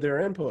wanted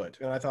their input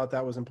and I thought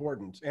that was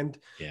important. And,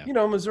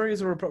 Missouri is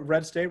a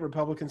red state,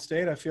 Republican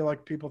state. I feel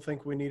like people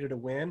think we needed a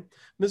win.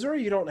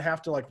 Missouri, you don't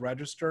have to like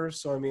register.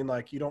 So, I mean,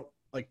 like you don't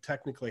like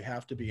technically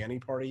have to be any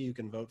party. You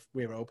can vote.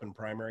 We have an open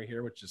primary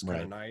here, which is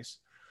kind of nice.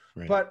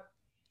 Right. But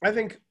I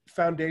think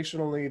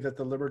foundationally that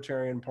the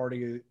Libertarian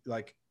Party,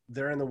 like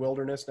they're in the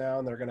wilderness now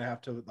and they're going to have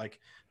to like,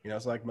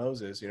 it's like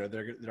Moses,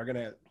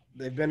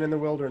 they've been in the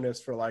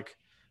wilderness for like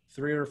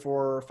 3 or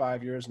 4 or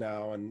 5 years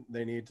now. And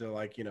they need to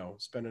like,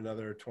 spend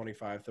another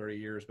 25, 30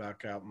 years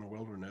back out in the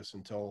wilderness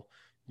until,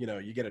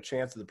 you get a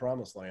chance at the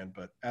promised land.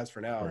 But as for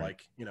now,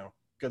 like,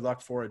 good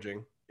luck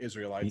foraging,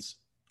 Israelites.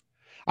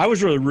 I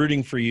was really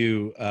rooting for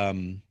you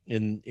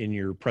in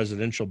your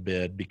presidential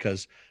bid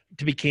because,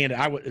 to be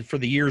candid, for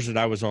the years that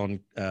I was on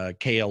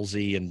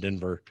KLZ in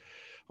Denver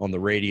on the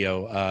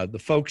radio, the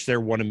folks there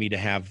wanted me to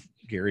have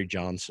Gary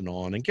Johnson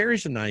on, and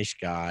Gary's a nice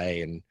guy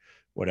and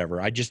whatever.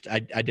 I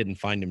didn't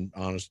find him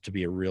honest to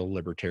be a real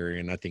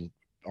libertarian. I think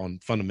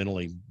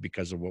fundamentally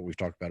because of what we've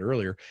talked about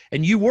earlier.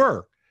 And you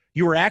were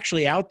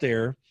actually out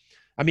there.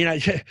 I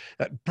mean,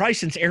 probably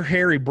since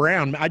Harry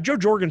Brown, Joe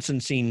Jorgensen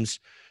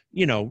seems,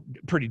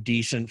 pretty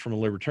decent from a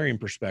libertarian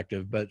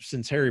perspective, but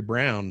since Harry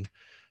Brown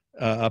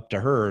up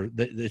to her,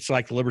 it's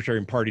like the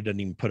Libertarian Party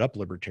doesn't even put up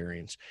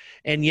libertarians.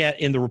 And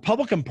yet in the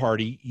Republican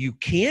Party, you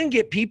can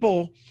get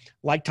people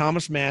like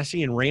Thomas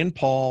Massey and Rand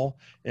Paul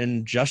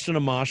and Justin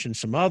Amash and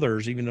some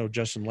others, even though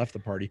Justin left the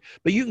party,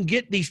 but you can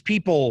get these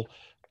people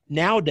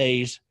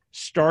nowadays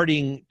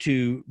starting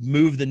to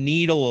move the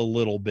needle a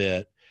little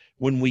bit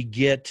when you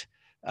get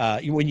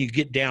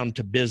down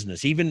to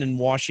business, even in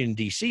Washington,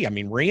 D.C. I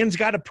mean, Rand's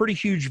got a pretty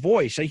huge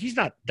voice. He's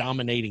not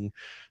dominating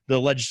the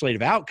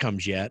legislative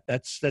outcomes yet.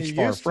 That's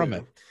far from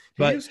it.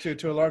 He used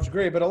to a large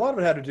degree, but a lot of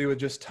it had to do with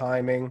just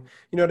timing.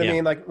 You know what I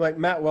mean? Like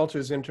Matt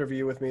Welch's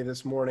interview with me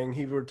this morning,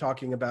 he were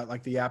talking about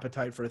like the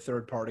appetite for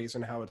third parties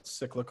and how it's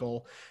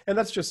cyclical. And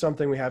that's just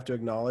something we have to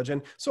acknowledge.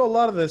 And so a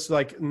lot of this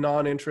like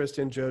non-interest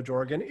in Jo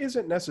Jorgen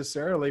isn't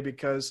necessarily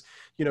because,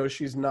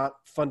 she's not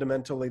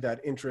fundamentally that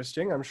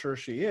interesting. I'm sure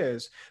she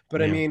is.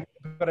 But I mean,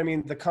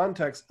 the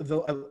context,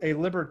 a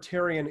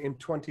libertarian in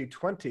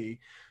 2020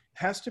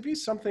 has to be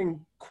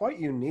something quite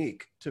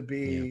unique to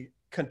be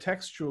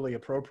contextually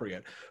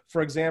appropriate.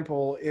 For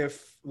example,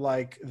 if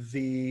like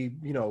the,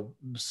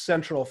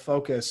 central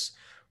focus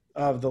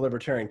of the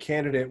Libertarian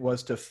candidate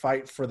was to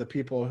fight for the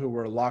people who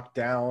were locked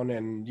down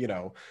and,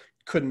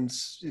 couldn't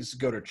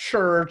go to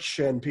church,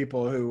 and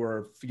people who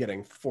were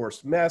getting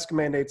forced mask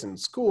mandates in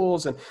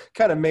schools, and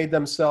kind of made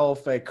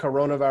themselves a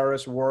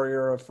coronavirus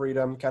warrior of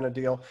freedom kind of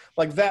deal.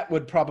 Like, that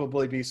would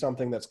probably be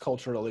something that's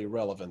culturally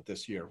relevant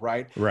this year,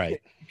 right?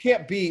 Right. You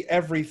can't be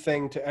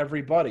everything to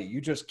everybody. You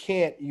just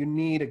can't. You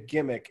need a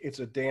gimmick. It's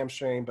a damn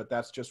shame, but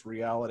that's just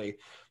reality.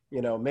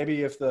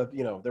 Maybe if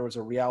there was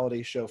a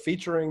reality show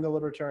featuring the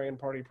Libertarian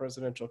Party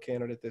presidential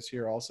candidate this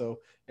year, also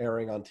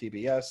airing on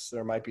TBS,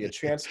 there might be a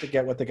chance to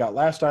get what they got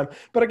last time.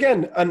 But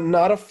again,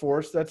 not a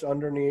force that's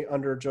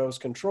under Joe's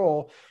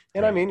control.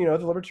 And I mean, the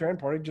Libertarian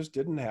Party just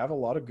didn't have a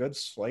lot of good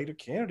slate of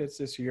candidates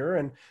this year.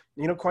 And,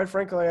 quite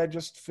frankly, I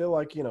just feel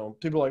like,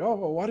 people are like, oh,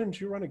 well, why didn't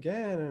you run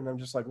again? And I'm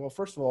just like, well,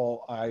 first of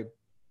all, I'm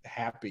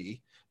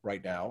happy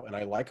right now, and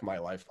I like my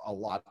life a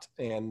lot,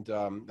 and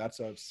that's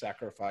a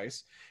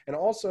sacrifice. And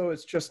also,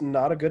 it's just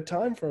not a good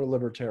time for a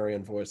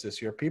libertarian voice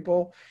this year.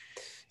 People,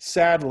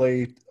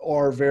 sadly,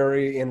 are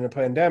in a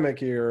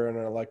pandemic year and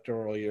an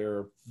electoral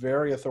year,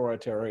 very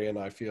authoritarian,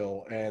 I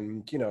feel.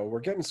 And, we're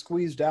getting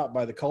squeezed out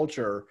by the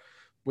culture,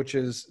 which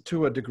is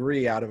to a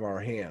degree out of our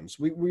hands.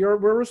 We're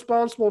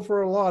responsible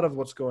for a lot of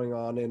what's going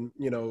on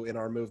in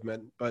our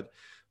movement, but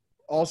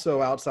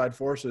also outside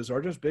forces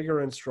are just bigger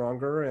and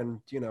stronger.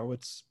 And,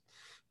 it's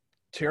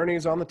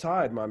tyranny's on the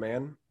tide, my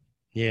man.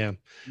 Yeah,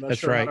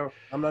 that's right.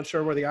 I'm not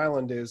sure where the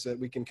island is that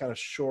we can kind of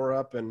shore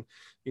up. And,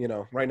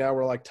 right now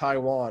we're like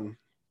Taiwan,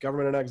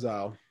 government in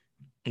exile.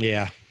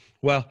 Yeah.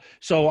 Well,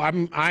 so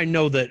I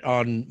know that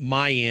on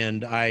my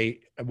end,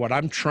 what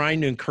I'm trying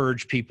to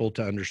encourage people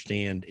to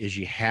understand is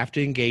you have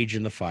to engage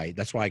in the fight.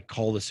 That's why I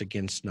call this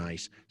Against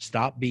Nice.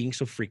 Stop being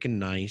so freaking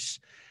nice.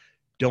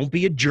 Don't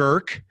be a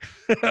jerk.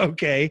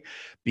 Okay.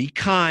 Be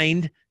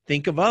kind.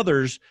 Think of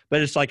others.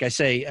 But it's like I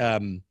say,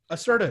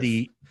 assertive.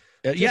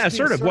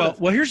 Assertive.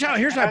 Well, here's how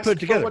I put it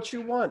together. What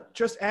you want.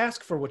 Just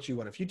ask for what you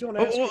want. If you don't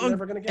ask, you're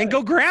never going to get it. And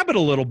go grab it a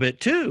little bit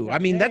too. I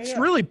mean, that's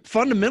really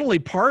fundamentally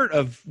part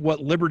of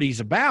what liberty's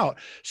about.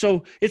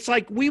 So it's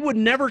like we would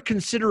never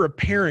consider a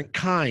parent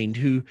kind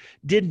who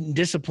didn't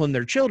discipline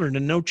their children,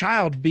 and no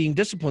child being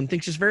disciplined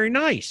thinks it's very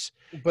nice.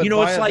 But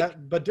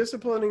but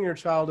disciplining your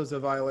child is a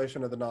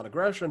violation of the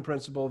non-aggression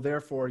principle.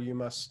 Therefore, you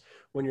must,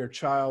 when your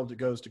child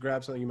goes to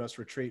grab something, you must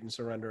retreat and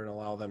surrender and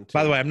allow them to.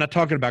 By the way, I'm not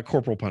talking about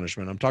corporal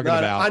punishment. I'm talking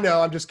about. I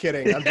know. I'm just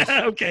kidding.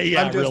 Okay.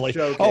 Yeah. I'm just really.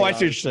 Joking. Oh, I see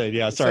what you're saying.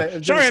 Yeah. Sorry.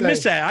 I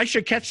missed that. I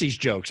should catch these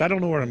jokes. I don't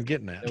know what I'm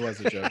getting at. It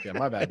was a joke. Yeah.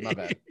 My bad.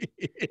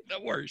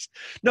 The worst.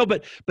 No,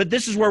 but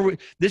this is where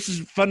this is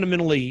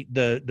fundamentally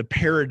the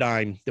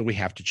paradigm that we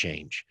have to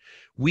change.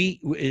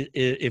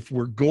 If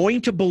we're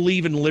going to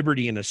believe in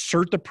liberty and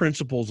assert the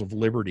principles of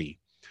liberty,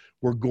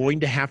 we're going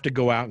to have to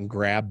go out and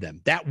grab them.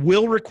 That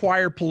will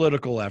require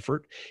political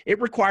effort. It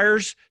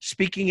requires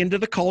speaking into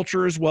the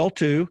culture as well,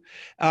 too.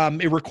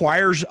 It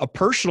requires a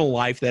personal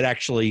life that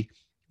actually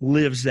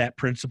lives that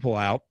principle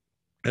out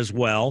as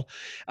well.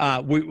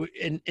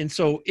 And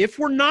so if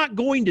we're not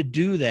going to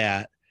do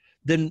that,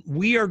 then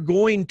we are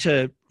going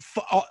to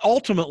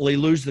ultimately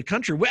lose the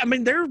country. I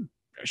mean,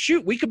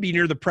 we could be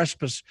near the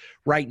precipice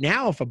right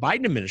now if a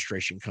Biden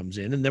administration comes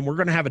in, and then we're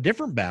going to have a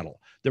different battle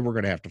that we're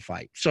going to have to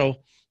fight. So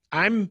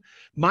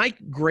my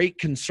great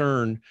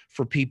concern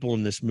for people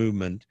in this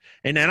movement,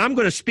 and I'm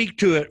going to speak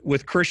to it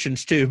with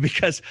Christians too,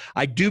 because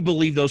I do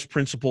believe those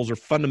principles are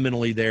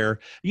fundamentally there.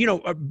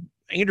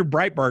 Andrew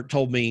Breitbart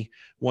told me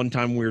one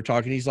time we were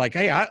talking, he's like,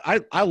 hey,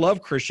 I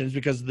love Christians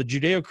because the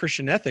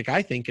Judeo-Christian ethic,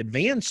 I think,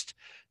 advanced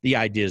the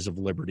ideas of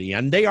liberty,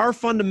 and they are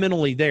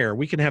fundamentally there.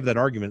 We can have that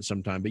argument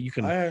sometime, but you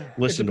can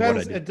listen to what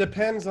I do. It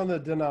depends on the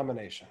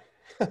denomination.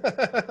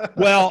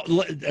 Well,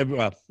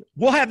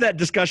 we'll have that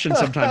discussion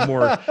sometime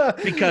more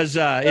because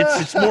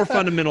it's more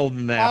fundamental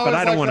than that. But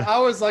I don't want to. I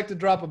always like to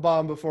drop a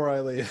bomb before I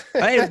leave.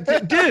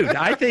 Dude,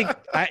 I think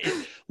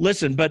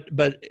listen,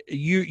 but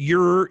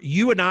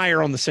you and I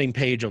are on the same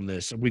page on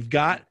this. We've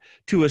got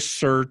to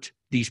assert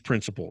these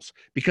principles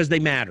because they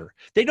matter.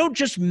 They don't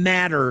just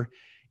matter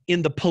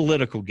in the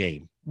political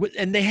game,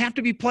 and they have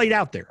to be played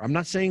out there. I'm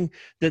not saying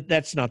that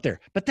that's not there,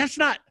 but that's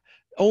not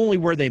only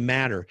where they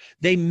matter.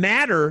 They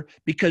matter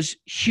because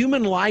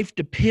human life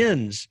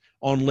depends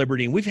on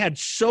liberty. And we've had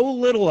so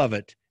little of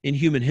it in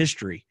human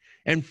history.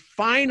 And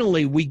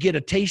finally, we get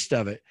a taste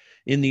of it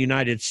in the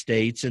United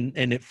States, and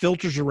it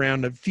filters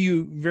around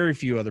very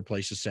few other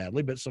places,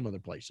 sadly, but some other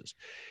places.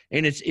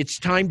 And it's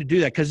time to do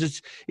that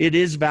because it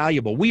is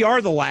valuable. We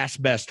are the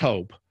last best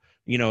hope,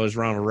 as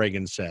Ronald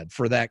Reagan said,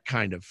 for that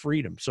kind of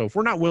freedom. So if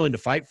we're not willing to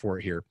fight for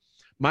it here,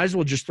 might as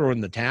well just throw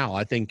in the towel.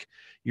 I think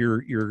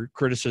your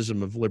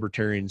criticism of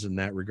libertarians in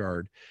that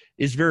regard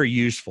is very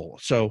useful.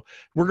 So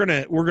we're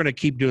gonna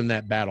keep doing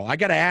that battle. I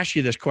got to ask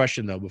you this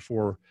question though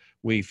before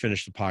we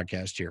finish the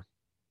podcast here.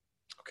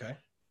 Okay.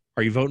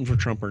 Are you voting for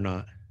Trump or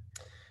not?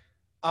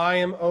 I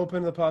am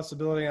open to the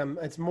possibility.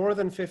 It's more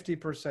than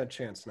 50%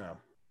 chance now.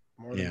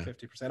 More than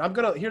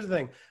 50%. Here's the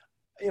thing.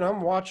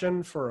 I'm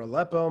watching for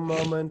Aleppo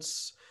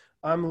moments.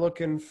 I'm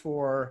looking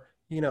for,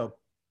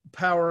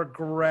 power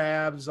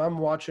grabs. I'm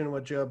watching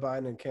what Joe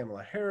Biden and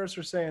Kamala Harris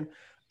are saying.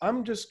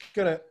 I'm just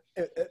going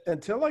to,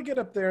 until I get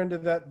up there into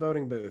that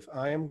voting booth,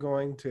 I am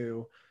going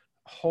to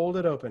hold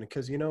it open,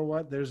 because you know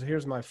what?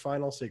 Here's my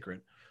final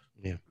secret.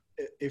 Yeah.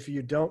 If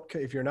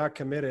you're not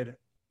committed,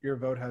 your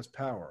vote has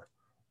power.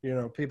 You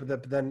know, people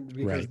that then,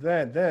 because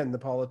then the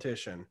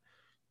politician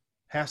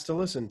has to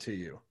listen to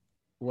you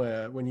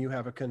when you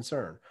have a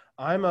concern.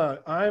 I'm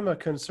a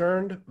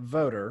concerned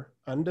voter,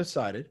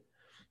 undecided,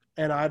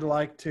 and I'd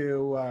like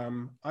to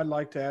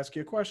ask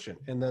you a question,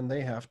 and then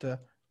they have to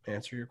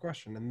answer your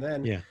question, and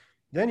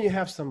then you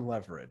have some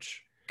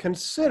leverage.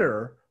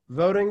 Consider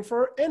voting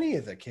for any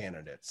of the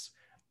candidates,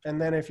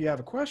 and then if you have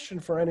a question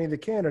for any of the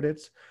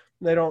candidates,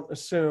 they don't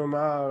assume.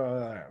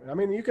 I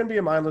mean, you can be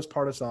a mindless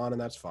partisan,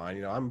 and that's fine.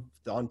 You know, I'm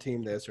on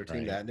team this or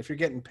team that, and if you're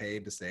getting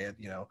paid to say it,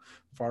 you know,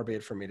 far be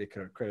it from me to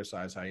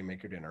criticize how you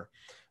make your dinner.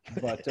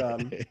 But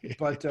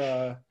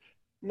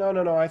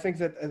no. I think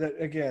that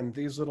again,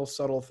 these little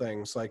subtle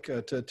things, like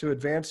to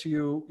advance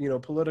you know,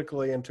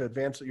 politically, and to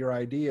advance your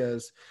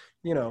ideas,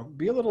 you know,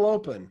 be a little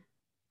open,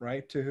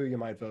 right, to who you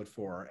might vote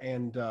for.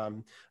 And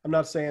I'm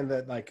not saying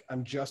that like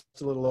I'm just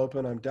a little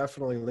open. I'm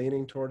definitely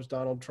leaning towards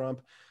Donald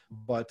Trump,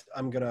 but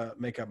I'm gonna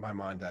make up my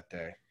mind that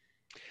day.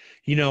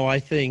 You know, I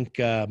think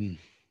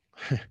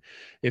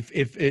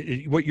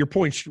if what your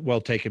point's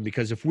well taken,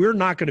 because if we're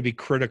not going to be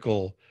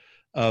critical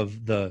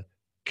of the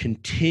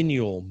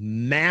continual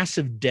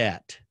massive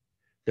debt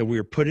that we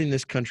are putting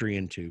this country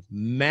into,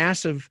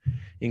 massive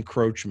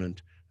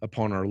encroachment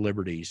upon our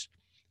liberties,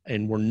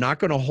 and we're not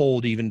going to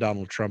hold even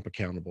Donald Trump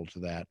accountable to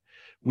that,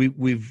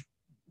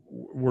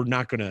 we're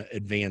not going to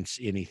advance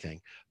anything.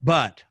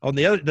 But on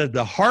the other,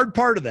 the hard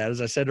part of that, as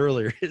I said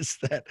earlier, is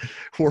that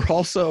we're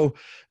also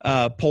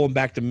pulling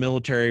back the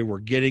military.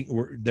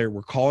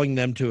 We're calling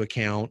them to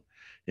account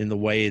in the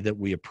way that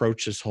we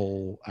approach this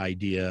whole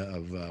idea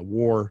of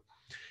war.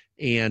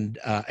 And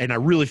I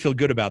really feel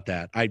good about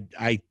that.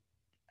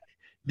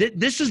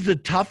 This is the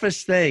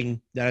toughest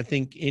thing that I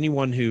think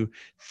anyone who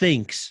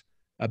thinks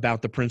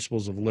about the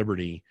principles of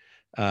liberty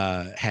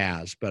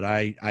has. But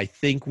I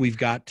think we've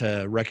got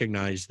to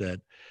recognize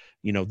that,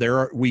 you know,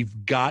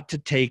 we've got to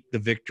take the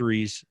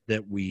victories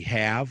that we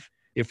have.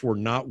 If we're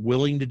not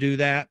willing to do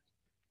that,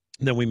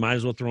 then we might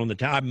as well throw in the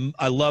towel.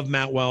 I love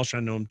Matt Welsh. I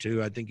know him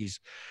too. I think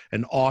he's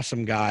an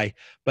awesome guy.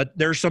 But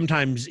there's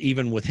sometimes,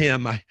 even with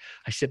him, I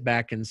sit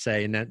back and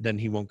say, and then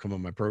he won't come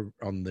on my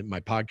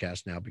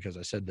podcast now because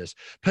I said this.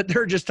 But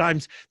there are just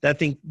times that I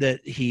think that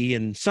he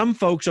and some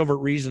folks over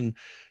at Reason,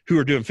 who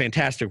are doing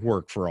fantastic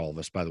work for all of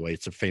us, by the way,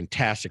 it's a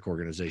fantastic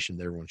organization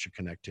that everyone should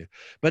connect to.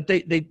 But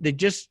they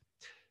just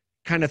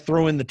kind of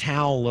throw in the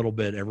towel a little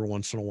bit every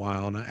once in a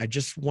while. And I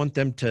just want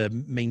them to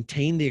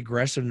maintain the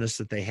aggressiveness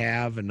that they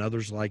have, and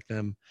others like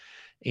them,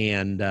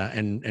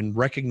 and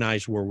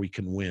recognize where we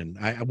can win.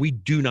 We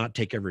do not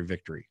take every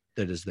victory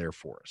that is there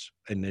for us.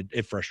 And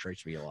it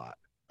frustrates me a lot.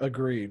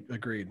 Agreed.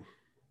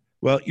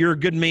 Well, you're a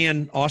good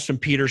man, Austin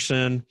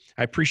Peterson.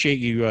 I appreciate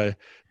you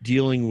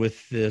dealing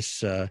with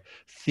this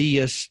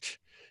theist,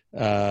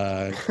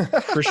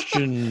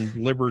 Christian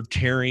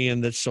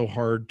libertarian that's so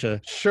hard to.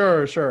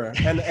 Sure.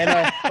 And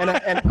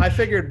I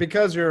figured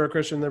because you're a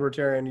Christian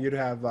libertarian, you'd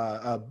have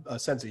a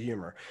sense of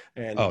humor,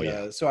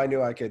 and so I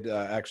knew I could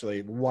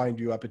actually wind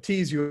you up and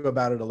tease you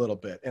about it a little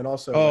bit, and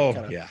also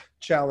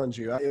challenge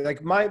you.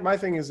 Like my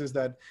thing is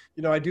that,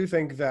 you know, I do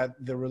think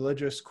that the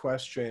religious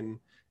question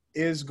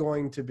is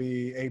going to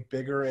be a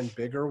bigger and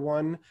bigger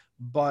one,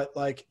 but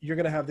like you're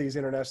going to have these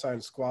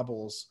internecine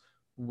squabbles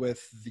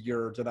with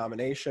your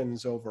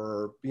denominations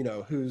over, you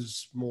know,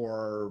 who's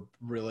more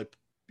really,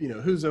 you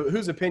know, whose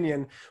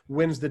opinion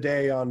wins the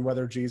day on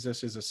whether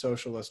Jesus is a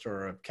socialist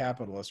or a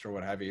capitalist or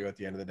what have you at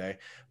the end of the day.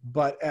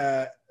 But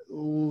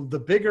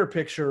the bigger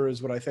picture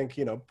is what I think,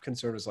 you know,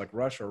 conservatives like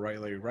Rush are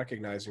rightly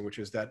recognizing, which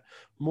is that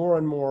more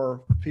and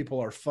more people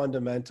are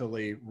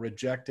fundamentally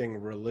rejecting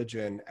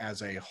religion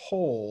as a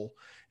whole.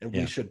 And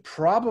we should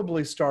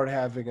probably start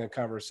having a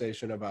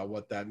conversation about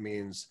what that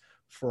means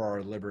for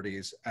our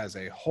liberties as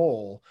a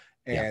whole.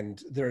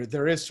 And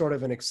there is sort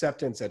of an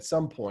acceptance at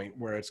some point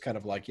where it's kind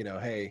of like, you know,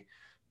 hey,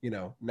 you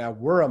know, now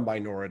we're a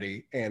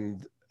minority,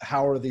 and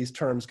how are these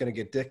terms going to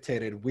get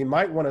dictated? We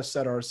might want to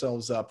set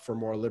ourselves up for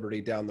more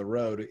liberty down the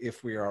road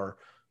if we are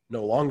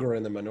no longer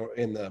in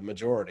the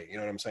majority. You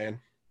know what I'm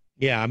saying?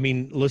 Yeah, I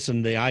mean,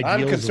 listen, the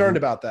ideals. I'm concerned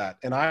about that,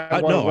 and I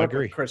want to work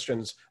with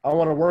Christians. I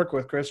want to work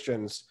with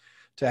Christians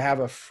to have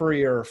a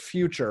freer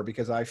future,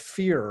 because I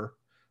fear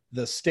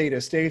the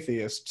statist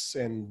atheists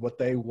and what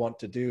they want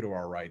to do to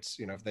our rights,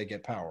 you know, if they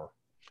get power.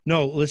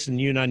 No, listen,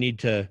 you and I need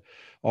to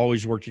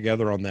always work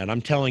together on that.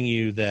 I'm telling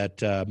you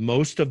that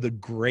most of the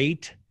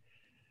great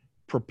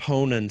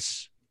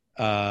proponents,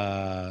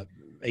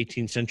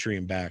 18th century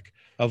and back,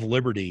 of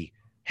liberty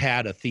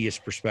had a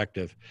theist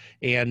perspective,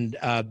 and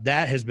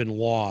that has been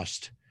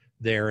lost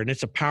there. And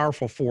it's a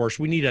powerful force.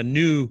 We need a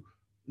new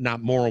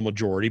not moral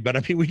majority, but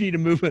I mean, we need a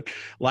movement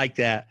like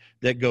that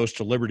goes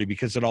to liberty,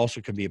 because it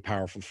also can be a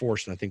powerful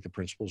force. And I think the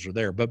principles are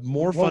there, but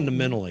more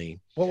fundamentally,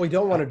 what we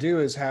don't want to do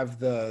is have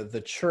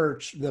the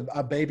church,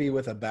 a baby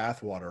with a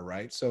bathwater,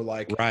 right? So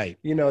like, right.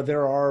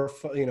 There are,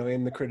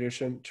 in the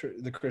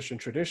Christian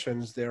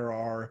traditions, there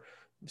are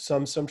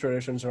some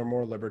traditions are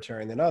more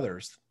libertarian than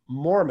others.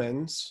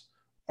 Mormons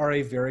are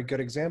a very good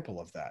example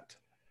of that.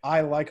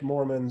 I like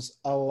Mormons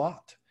a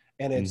lot.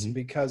 And it's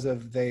because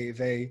of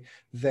they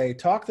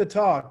talk the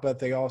talk, but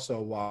they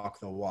also walk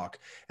the walk.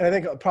 And I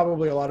think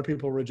probably a lot of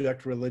people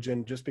reject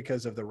religion just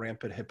because of the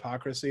rampant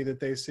hypocrisy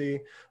that they see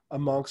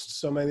amongst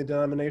so many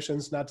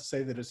denominations. Not to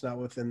say that it's not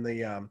within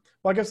the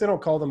well, I guess they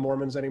don't call them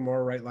Mormons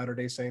anymore, right?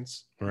 Latter-day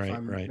Saints, right? If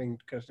I'm being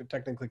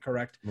technically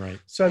correct, right?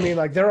 So I mean,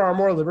 like, there are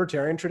more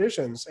libertarian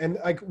traditions, and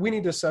like, we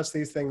need to suss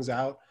these things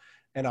out.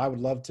 And I would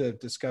love to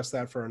discuss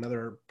that for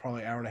another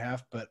probably hour and a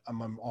half, but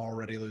I'm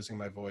already losing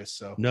my voice.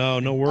 So no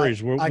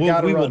worries. I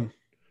gotta run.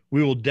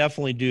 We will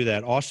definitely do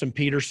that. Austin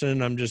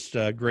Peterson, I'm just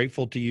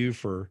grateful to you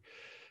for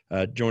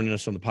joining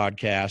us on the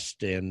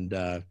podcast, and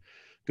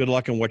good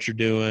luck in what you're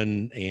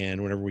doing.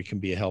 And whenever we can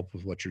be a help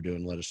with what you're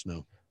doing, let us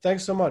know.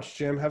 Thanks so much,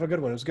 Jim. Have a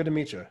good one. It was good to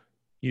meet you.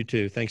 You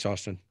too. Thanks,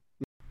 Austin.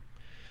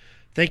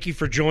 Thank you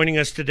for joining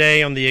us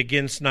today on the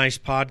Against Nice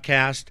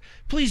podcast.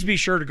 Please be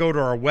sure to go to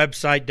our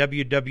website,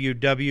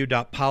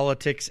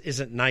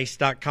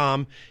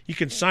 www.politicsisn'tnice.com. You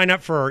can sign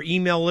up for our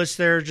email list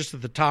there, just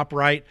at the top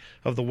right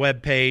of the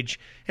web page.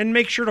 And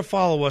make sure to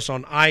follow us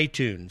on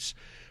iTunes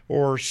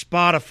or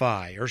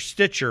Spotify or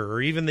Stitcher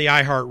or even the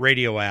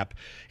iHeartRadio app.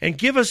 And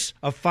give us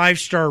a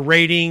 5-star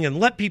rating and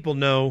let people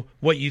know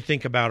what you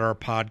think about our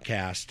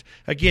podcast.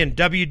 Again,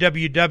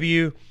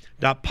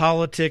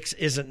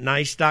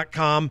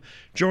 www.politicsisn'tnice.com.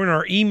 Join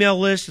our email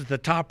list at the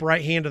top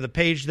right hand of the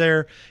page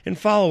there, and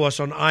follow us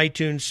on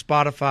iTunes,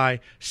 Spotify,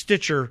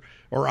 Stitcher,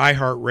 or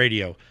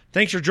iHeartRadio.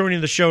 Thanks for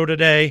joining the show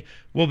today.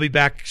 We'll be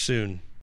back soon.